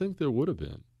 I don't think there would have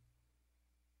been.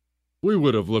 We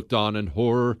would have looked on in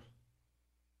horror.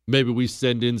 Maybe we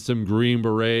send in some Green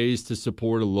Berets to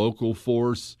support a local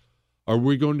force. Are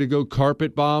we going to go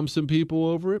carpet bomb some people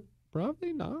over it?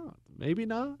 Probably not. Maybe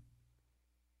not.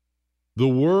 The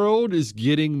world is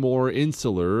getting more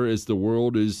insular as the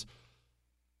world is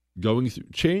going through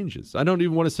changes. I don't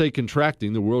even want to say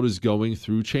contracting. The world is going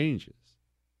through changes.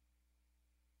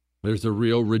 There's a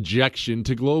real rejection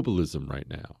to globalism right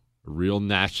now, a real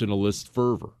nationalist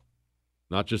fervor,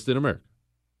 not just in America.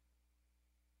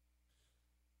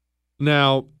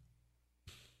 Now,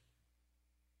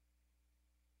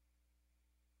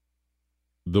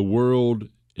 the world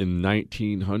in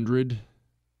 1900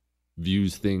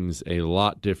 views things a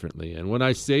lot differently. And when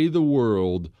I say the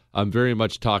world, I'm very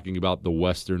much talking about the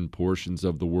western portions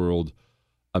of the world,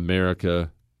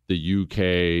 America, the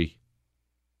UK,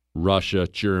 Russia,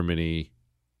 Germany,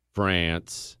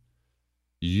 France.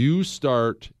 You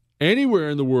start, anywhere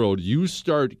in the world, you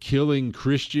start killing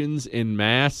Christians en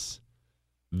masse,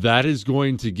 that is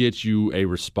going to get you a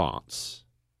response.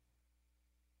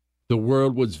 The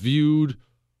world was viewed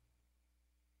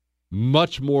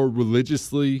much more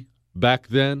religiously back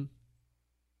then.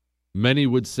 Many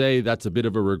would say that's a bit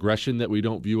of a regression that we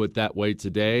don't view it that way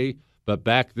today. But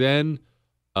back then,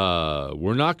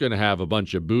 we're not going to have a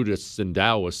bunch of Buddhists and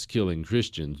Taoists killing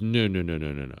Christians. No.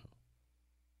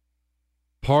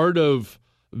 Part of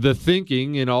the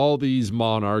thinking in all these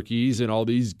monarchies and all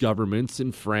these governments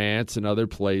in France and other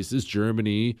places,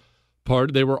 Germany,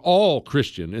 they were all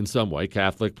Christian in some way,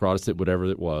 Catholic, Protestant, whatever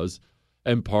it was.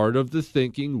 And part of the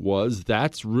thinking was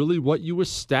that's really what you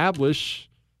establish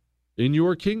in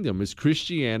your kingdom is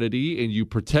Christianity, and you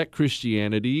protect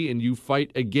Christianity and you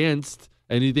fight against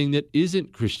anything that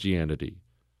isn't Christianity.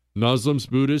 Muslims,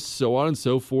 Buddhists, so on and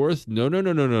so forth. No.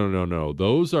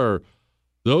 Those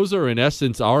are in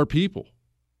essence our people.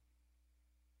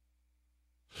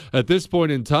 At this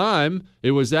point in time,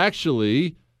 it was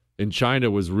actually, and China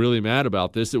was really mad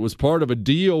about this, it was part of a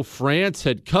deal France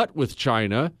had cut with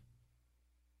China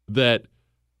that,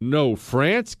 no,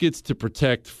 France gets to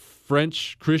protect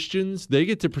French Christians. They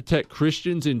get to protect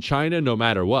Christians in China no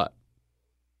matter what.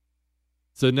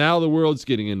 So now the world's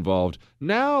getting involved.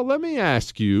 Now, let me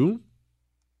ask you,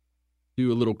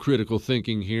 do a little critical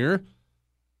thinking here.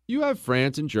 You have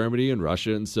France and Germany and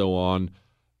Russia and so on.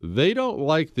 They don't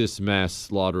like this mass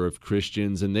slaughter of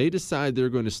Christians, and they decide they're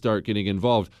going to start getting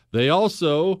involved. They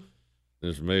also,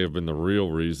 this may have been the real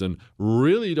reason,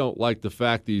 really don't like the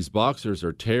fact these boxers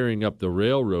are tearing up the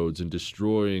railroads and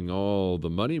destroying all the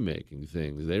money-making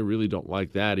things. They really don't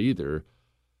like that either.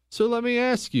 So let me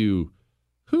ask you,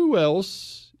 who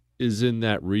else is in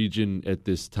that region at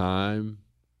this time?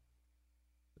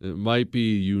 It might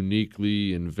be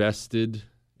uniquely invested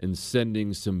in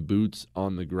sending some boots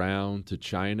on the ground to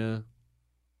China.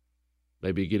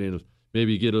 Maybe get a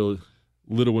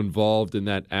little involved in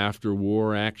that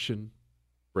after-war action.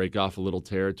 Break off a little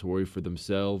territory for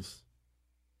themselves.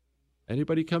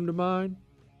 Anybody come to mind?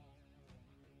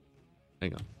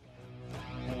 Hang on.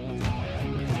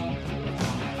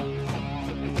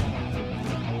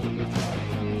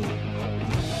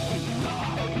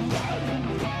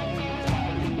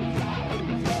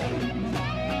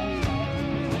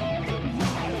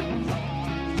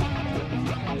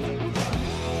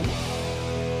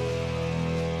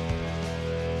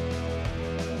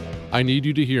 I need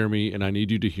you to hear me, and I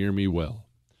need you to hear me well.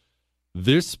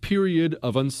 This period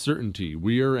of uncertainty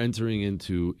we are entering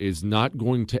into is not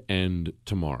going to end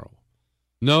tomorrow.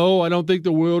 No, I don't think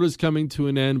the world is coming to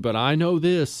an end, but I know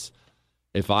this.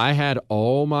 If I had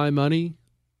all my money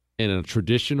in a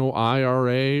traditional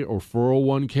IRA or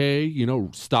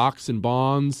 401k, stocks and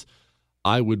bonds,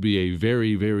 I would be a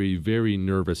very, very, very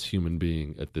nervous human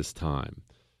being at this time.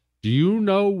 Do you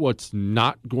know what's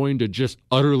not going to just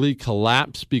utterly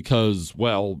collapse because,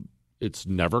 well, it's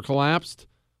never collapsed?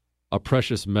 A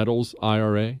precious metals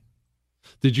IRA.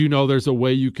 Did you know there's a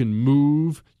way you can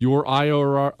move your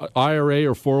IRA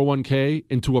or 401k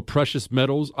into a precious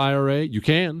metals IRA? You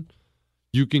can.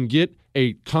 You can get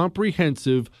a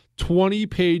comprehensive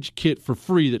 20-page kit for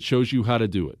free that shows you how to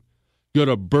do it. Go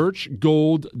to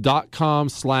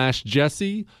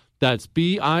birchgold.com/Jesse. That's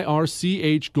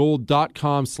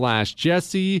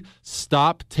birchgold.com/Jesse.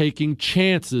 Stop taking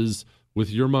chances with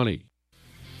your money.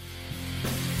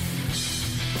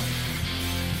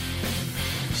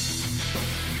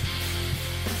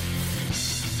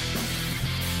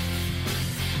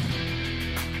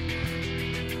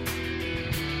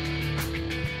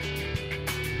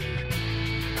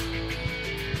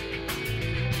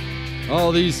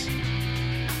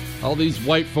 All these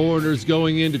white foreigners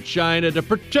going into China to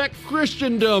protect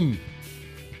Christendom.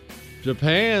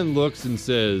 Japan looks and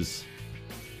says,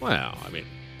 well, I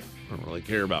don't really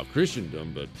care about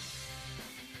Christendom, but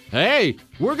hey,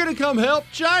 we're going to come help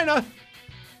China.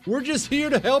 We're just here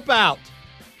to help out.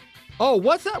 Oh,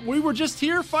 what's that? We were just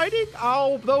here fighting?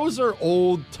 Oh, those are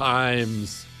old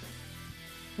times.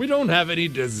 We don't have any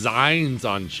designs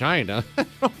on China.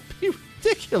 Don't be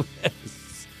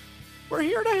ridiculous. We're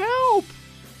here to help.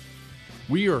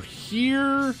 We are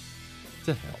here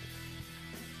to help.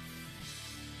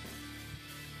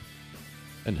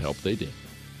 And help they did.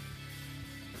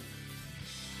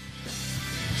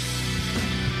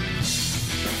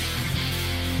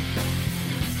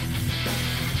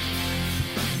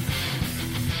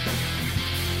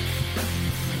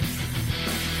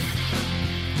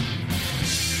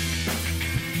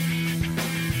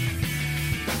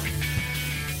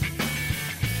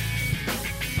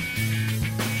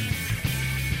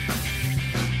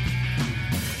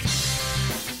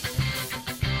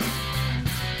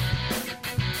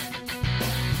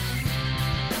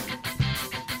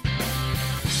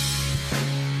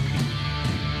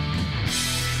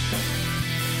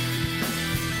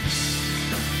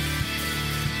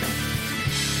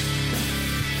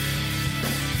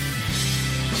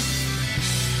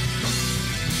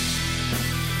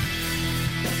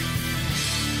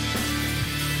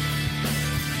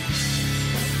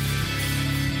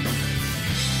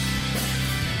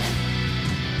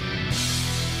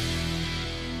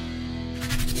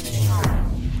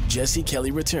 Jesse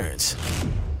Kelly returns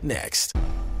next.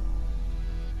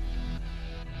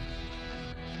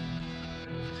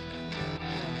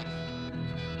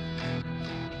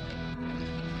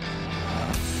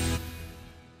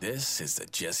 This is the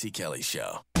Jesse Kelly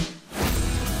Show.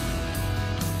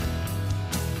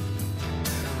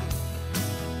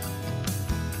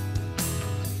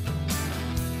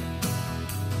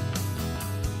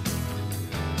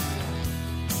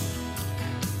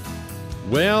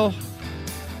 Well,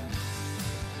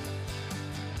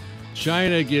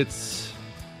 China gets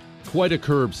quite a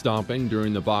curb stomping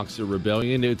during the Boxer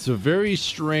Rebellion. It's a very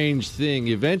strange thing.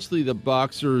 Eventually, the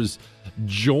Boxers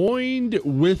joined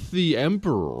with the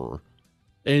emperor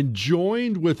and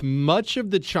joined with much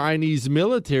of the Chinese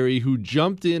military who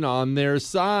jumped in on their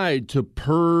side to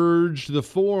purge the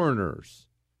foreigners.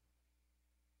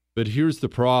 But here's the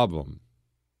problem.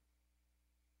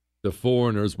 The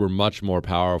foreigners were much more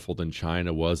powerful than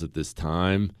China was at this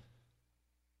time.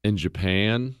 And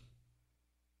Japan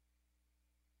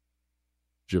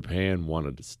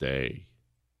wanted to stay.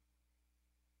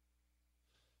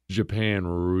 Japan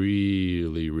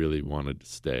really, really wanted to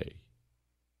stay.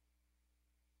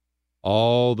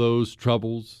 All those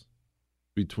troubles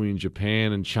between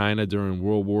Japan and China during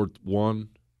World War I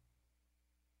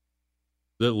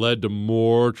that led to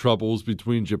more troubles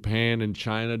between Japan and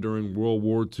China during World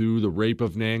War II, the rape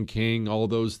of Nanking, all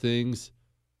those things,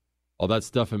 all that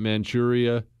stuff in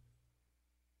Manchuria.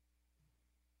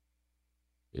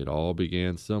 It all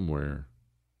began somewhere.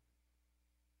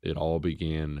 It all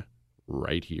began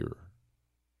right here.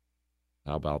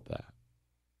 How about that?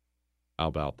 How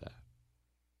about that?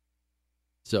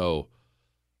 So,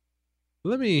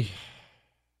 let me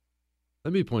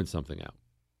point something out.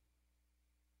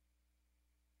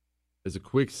 As a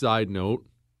quick side note,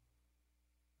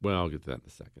 well, I'll get to that in a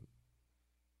second.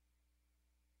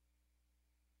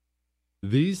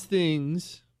 These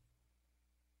things,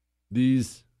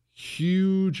 these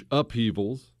huge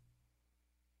upheavals,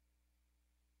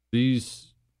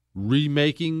 these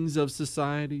remakings of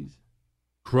societies,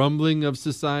 crumbling of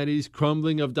societies,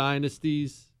 crumbling of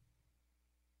dynasties,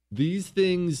 these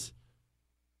things,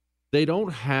 they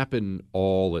don't happen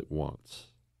all at once.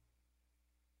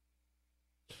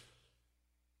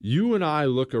 You and I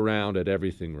look around at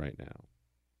everything right now,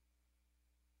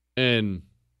 and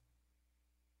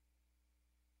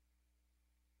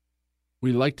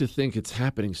we like to think it's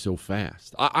happening so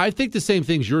fast. I think the same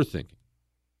things you're thinking.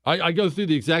 I go through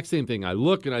the exact same thing. I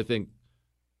look and I think,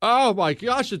 oh my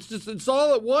gosh, it's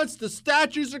all at once. The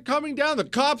statues are coming down. The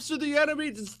cops are the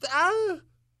enemy. The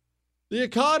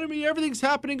economy, everything's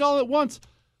happening all at once.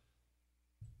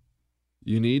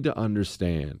 You need to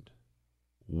understand,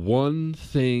 one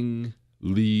thing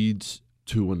leads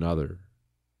to another.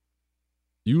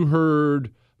 You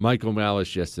heard Michael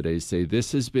Malice yesterday say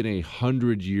this has been a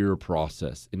 100-year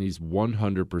process, and he's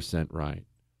 100% right.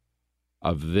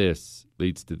 Of this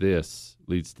leads to this,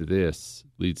 leads to this,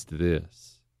 leads to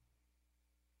this.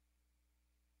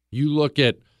 You look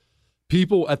at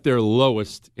people at their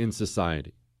lowest in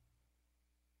society,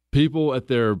 people at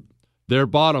their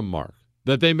bottom mark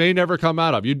that they may never come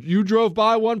out of. You drove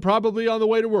by one probably on the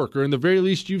way to work, or in the very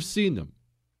least you've seen them.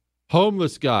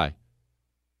 Homeless guy,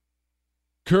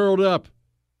 curled up,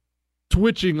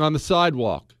 twitching on the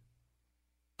sidewalk,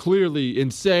 clearly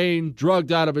insane,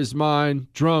 drugged out of his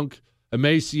mind, drunk,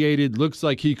 emaciated, looks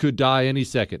like he could die any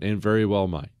second, and very well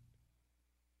might.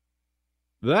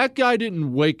 That guy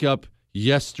didn't wake up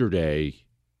yesterday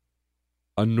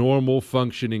a normal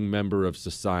functioning member of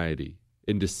society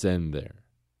and descend there.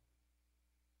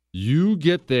 You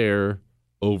get there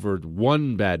over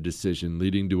one bad decision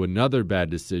leading to another bad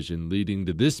decision, leading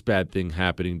to this bad thing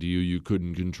happening to you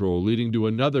couldn't control, leading to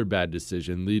another bad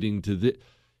decision, leading to this.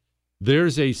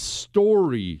 There's a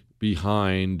story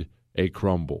behind a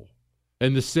crumble.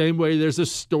 In the same way, there's a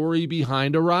story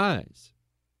behind a rise.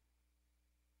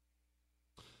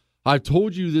 I've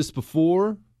told you this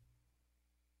before,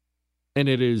 and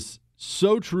it is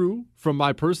so true from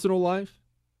my personal life.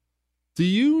 Do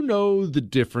you know the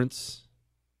difference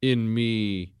in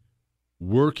me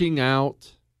working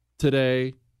out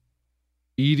today,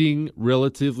 eating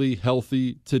relatively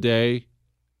healthy today,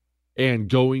 and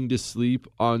going to sleep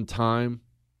on time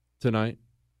tonight?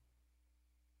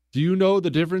 Do you know the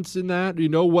difference in that? Do you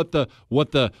know what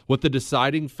the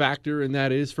deciding factor in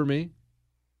that is for me?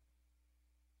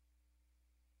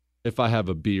 If I have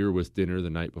a beer with dinner the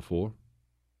night before.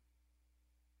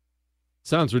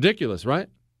 Sounds ridiculous, right?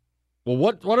 Well,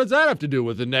 what does that have to do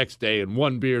with the next day and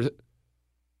one beer?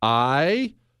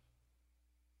 As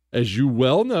you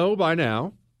well know by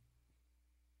now,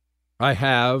 I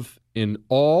have an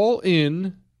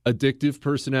all-in addictive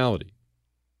personality.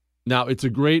 Now, it's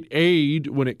a great aid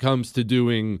when it comes to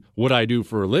doing what I do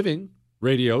for a living,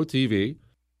 radio, TV.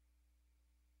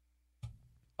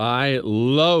 I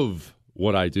love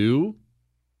what I do.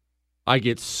 I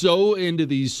get so into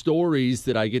these stories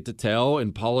that I get to tell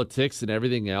and politics and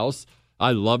everything else.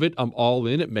 I love it. I'm all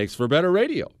in. It makes for better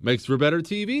radio, makes for better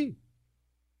TV.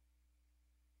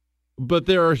 But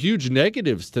there are huge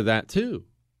negatives to that too.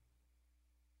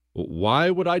 Why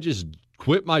would I just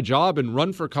quit my job and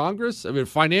run for Congress? I mean, it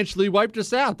financially wiped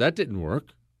us out. That didn't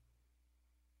work.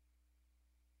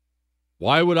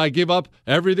 Why would I give up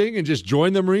everything and just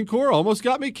join the Marine Corps? Almost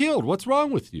got me killed. What's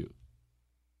wrong with you?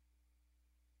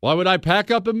 Why would I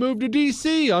pack up and move to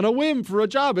D.C. on a whim for a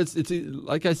job? It's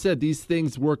like I said, these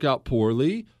things work out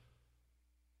poorly.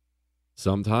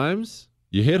 Sometimes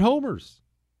you hit homers.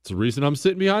 It's the reason I'm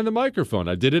sitting behind the microphone.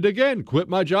 I did it again. Quit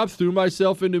my job, threw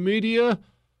myself into media,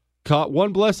 caught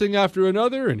one blessing after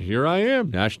another, and here I am,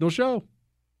 national show.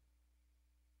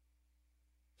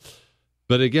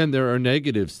 But again, there are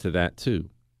negatives to that too.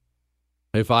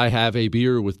 If I have a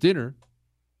beer with dinner,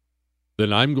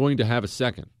 then I'm going to have a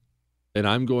second, and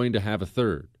I'm going to have a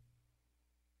third.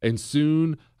 And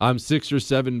soon I'm 6 or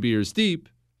 7 beers deep,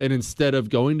 and instead of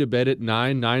going to bed at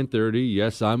 9:30,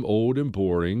 yes, I'm old and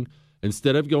boring.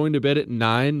 Instead of going to bed at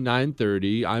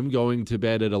 9:30, I'm going to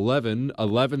bed at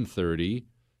 11:30.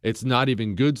 It's not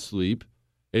even good sleep.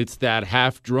 It's that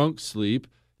half-drunk sleep.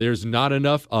 There's not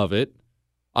enough of it.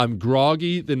 I'm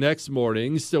groggy the next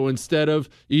morning, so instead of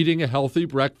eating a healthy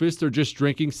breakfast or just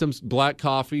drinking some black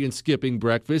coffee and skipping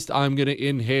breakfast, I'm going to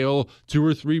inhale 2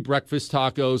 or 3 breakfast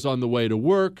tacos on the way to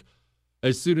work.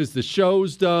 As soon as the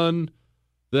show's done,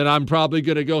 then I'm probably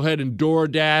going to go ahead and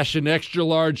DoorDash an extra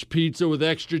large pizza with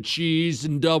extra cheese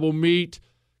and double meat,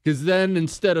 because then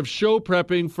instead of show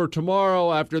prepping for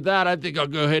tomorrow after that, I think I'll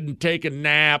go ahead and take a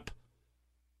nap.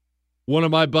 One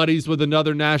of my buddies with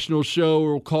another national show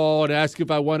will call and ask if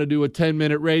I want to do a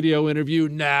 10-minute radio interview.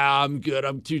 Nah, I'm good.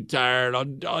 I'm too tired.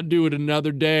 I'll do it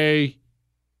another day.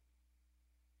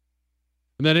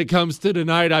 And then it comes to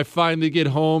tonight. I finally get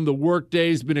home. The work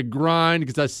day's been a grind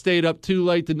because I stayed up too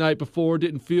late the night before.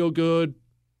 Didn't feel good.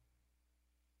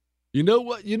 You know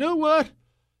what?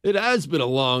 It has been a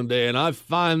long day, and I've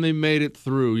finally made it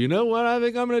through. You know what I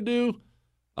think I'm going to do?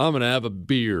 I'm going to have a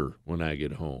beer when I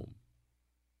get home.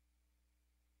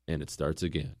 And it starts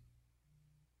again.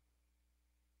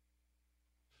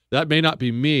 That may not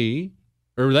be me,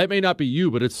 or that may not be you,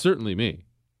 but it's certainly me.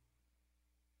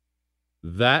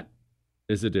 That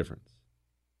is the difference.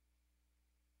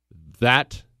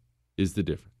 That is the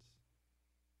difference.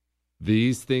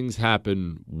 These things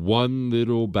happen one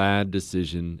little bad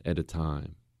decision at a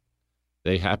time.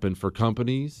 They happen for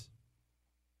companies.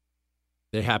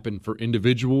 They happen for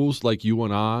individuals like you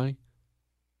and I.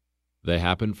 They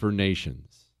happen for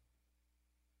nations.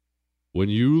 When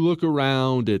you look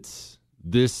around, it's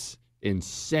this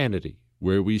insanity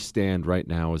where we stand right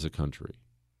now as a country.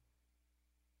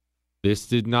 This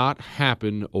did not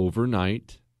happen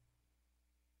overnight.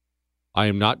 I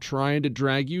am not trying to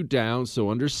drag you down, so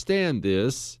understand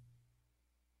this.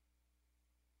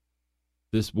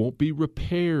 This won't be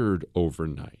repaired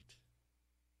overnight.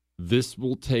 This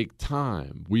will take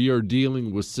time. We are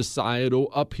dealing with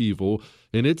societal upheaval,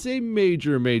 and it's a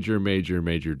major, major, major,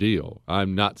 major deal.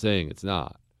 I'm not saying it's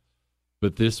not.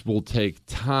 But this will take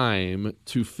time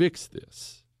to fix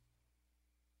this.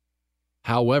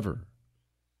 However,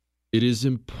 it is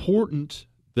important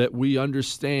that we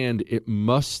understand it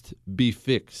must be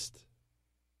fixed.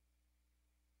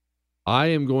 I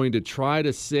am going to try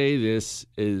to say this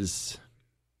as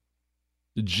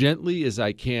gently as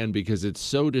I can because it's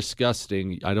so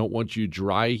disgusting. I don't want you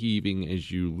dry heaving as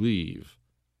you leave.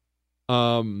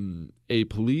 A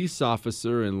police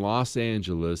officer in Los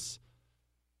Angeles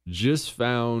just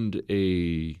found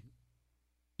a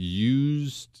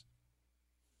used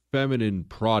feminine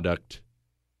product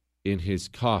in his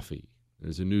coffee.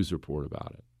 There's a news report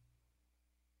about it.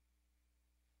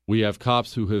 We have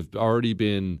cops who have already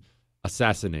been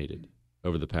assassinated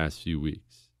over the past few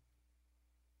weeks.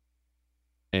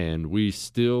 And we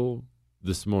still,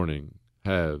 this morning,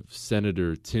 have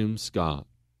Senator Tim Scott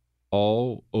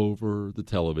all over the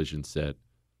television set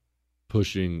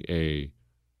pushing a,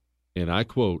 and I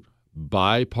quote,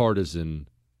 bipartisan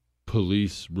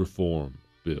police reform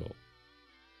bill.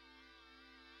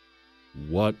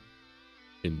 What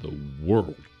in the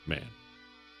world, man?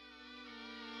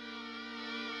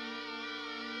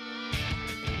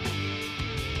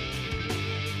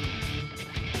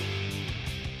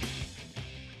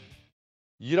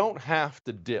 You don't have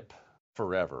to dip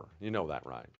forever. You know that,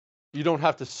 right? You don't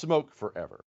have to smoke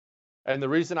forever. And the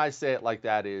reason I say it like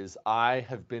that is I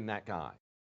have been that guy.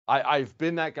 I've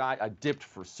been that guy. I dipped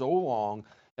for so long.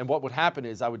 And what would happen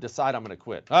is I would decide I'm going to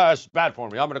quit. It's bad for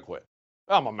me. I'm going to quit.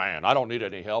 I'm a man. I don't need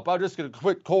any help. I'm just going to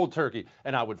quit cold turkey.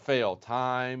 And I would fail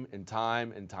time and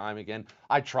time and time again.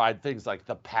 I tried things like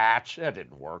the patch. That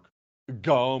didn't work.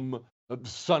 Gum,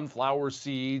 sunflower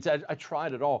seeds. I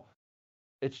tried it all.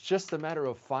 It's just a matter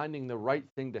of finding the right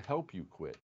thing to help you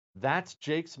quit. That's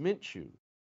Jake's Mint Chew.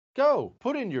 Go,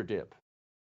 put in your dip.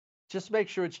 just make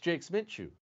sure it's Jake's Mint Chew.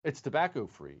 It's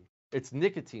tobacco-free. It's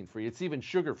nicotine-free. It's even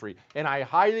sugar-free. And I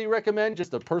highly recommend,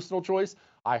 just a personal choice,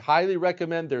 I highly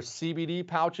recommend their CBD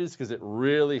pouches because it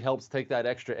really helps take that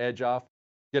extra edge off.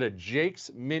 Get a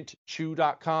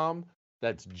jakesmintchew.com.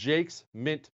 That's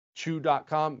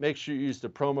jakesmintchew.com. Make sure you use the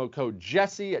promo code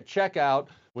Jesse at checkout.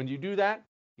 When you do that,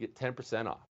 you get 10%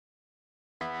 off.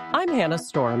 I'm Hannah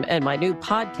Storm, and my new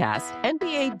podcast,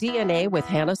 NBA DNA with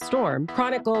Hannah Storm,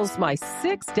 chronicles my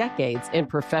 6 decades in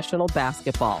professional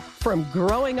basketball. From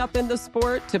growing up in the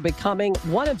sport to becoming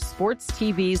one of sports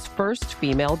TV's first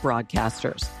female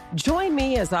broadcasters. Join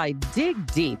me as I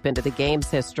dig deep into the game's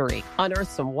history,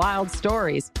 unearth some wild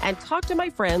stories, and talk to my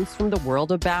friends from the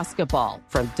world of basketball,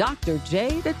 from Dr.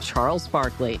 J to Charles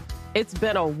Barkley. It's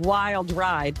been a wild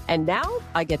ride, and now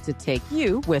I get to take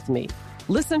you with me.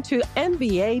 Listen to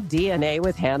NBA DNA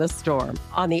with Hannah Storm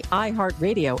on the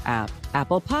iHeartRadio app,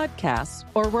 Apple Podcasts,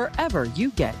 or wherever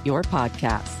you get your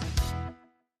podcasts.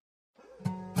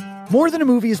 More Than a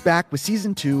Movie is back with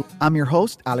Season 2. I'm your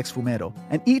host, Alex Fumero,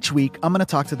 and each week I'm going to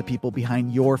talk to the people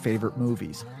behind your favorite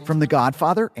movies. From The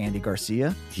Godfather, Andy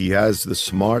Garcia. He has the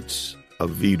smarts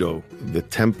of Vito, the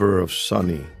temper of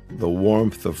Sonny, the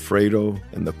warmth of Fredo,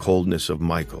 and the coldness of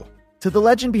Michael. To the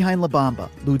legend behind La Bamba,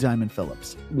 Lou Diamond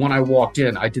Phillips. When I walked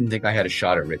in, I didn't think I had a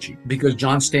shot at Richie because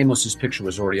John Stamos' picture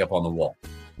was already up on the wall.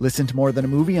 Listen to More Than a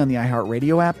Movie on the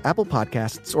iHeartRadio app, Apple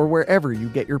Podcasts, or wherever you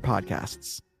get your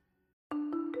podcasts.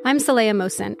 I'm Saleha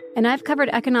Mohsin, and I've covered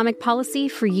economic policy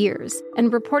for years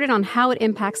and reported on how it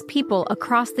impacts people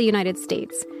across the United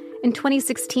States. In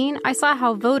 2016, I saw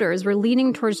how voters were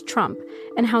leaning towards Trump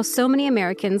and how so many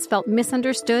Americans felt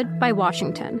misunderstood by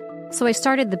Washington. So I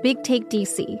started The Big Take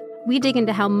DC. We dig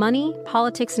into how money,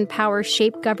 politics, and power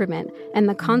shape government and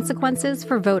the consequences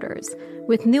for voters.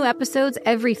 With new episodes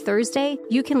every Thursday,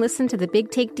 you can listen to The Big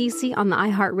Take DC on the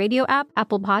iHeartRadio app,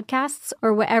 Apple Podcasts,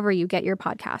 or wherever you get your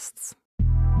podcasts.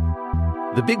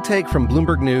 The Big Take from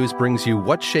Bloomberg News brings you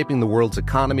what's shaping the world's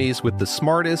economies with the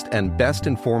smartest and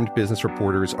best-informed business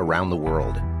reporters around the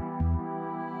world.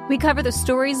 We cover the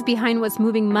stories behind what's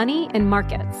moving money and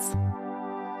markets,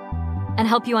 and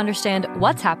help you understand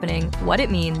what's happening, what it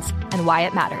means, and why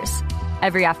it matters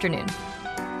every afternoon.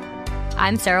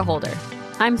 I'm Sarah Holder.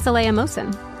 I'm Saleha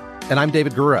Mohsin. And I'm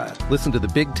David Gura. Listen to The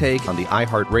Big Take on the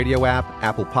iHeartRadio app,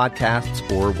 Apple Podcasts,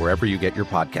 or wherever you get your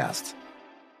podcasts.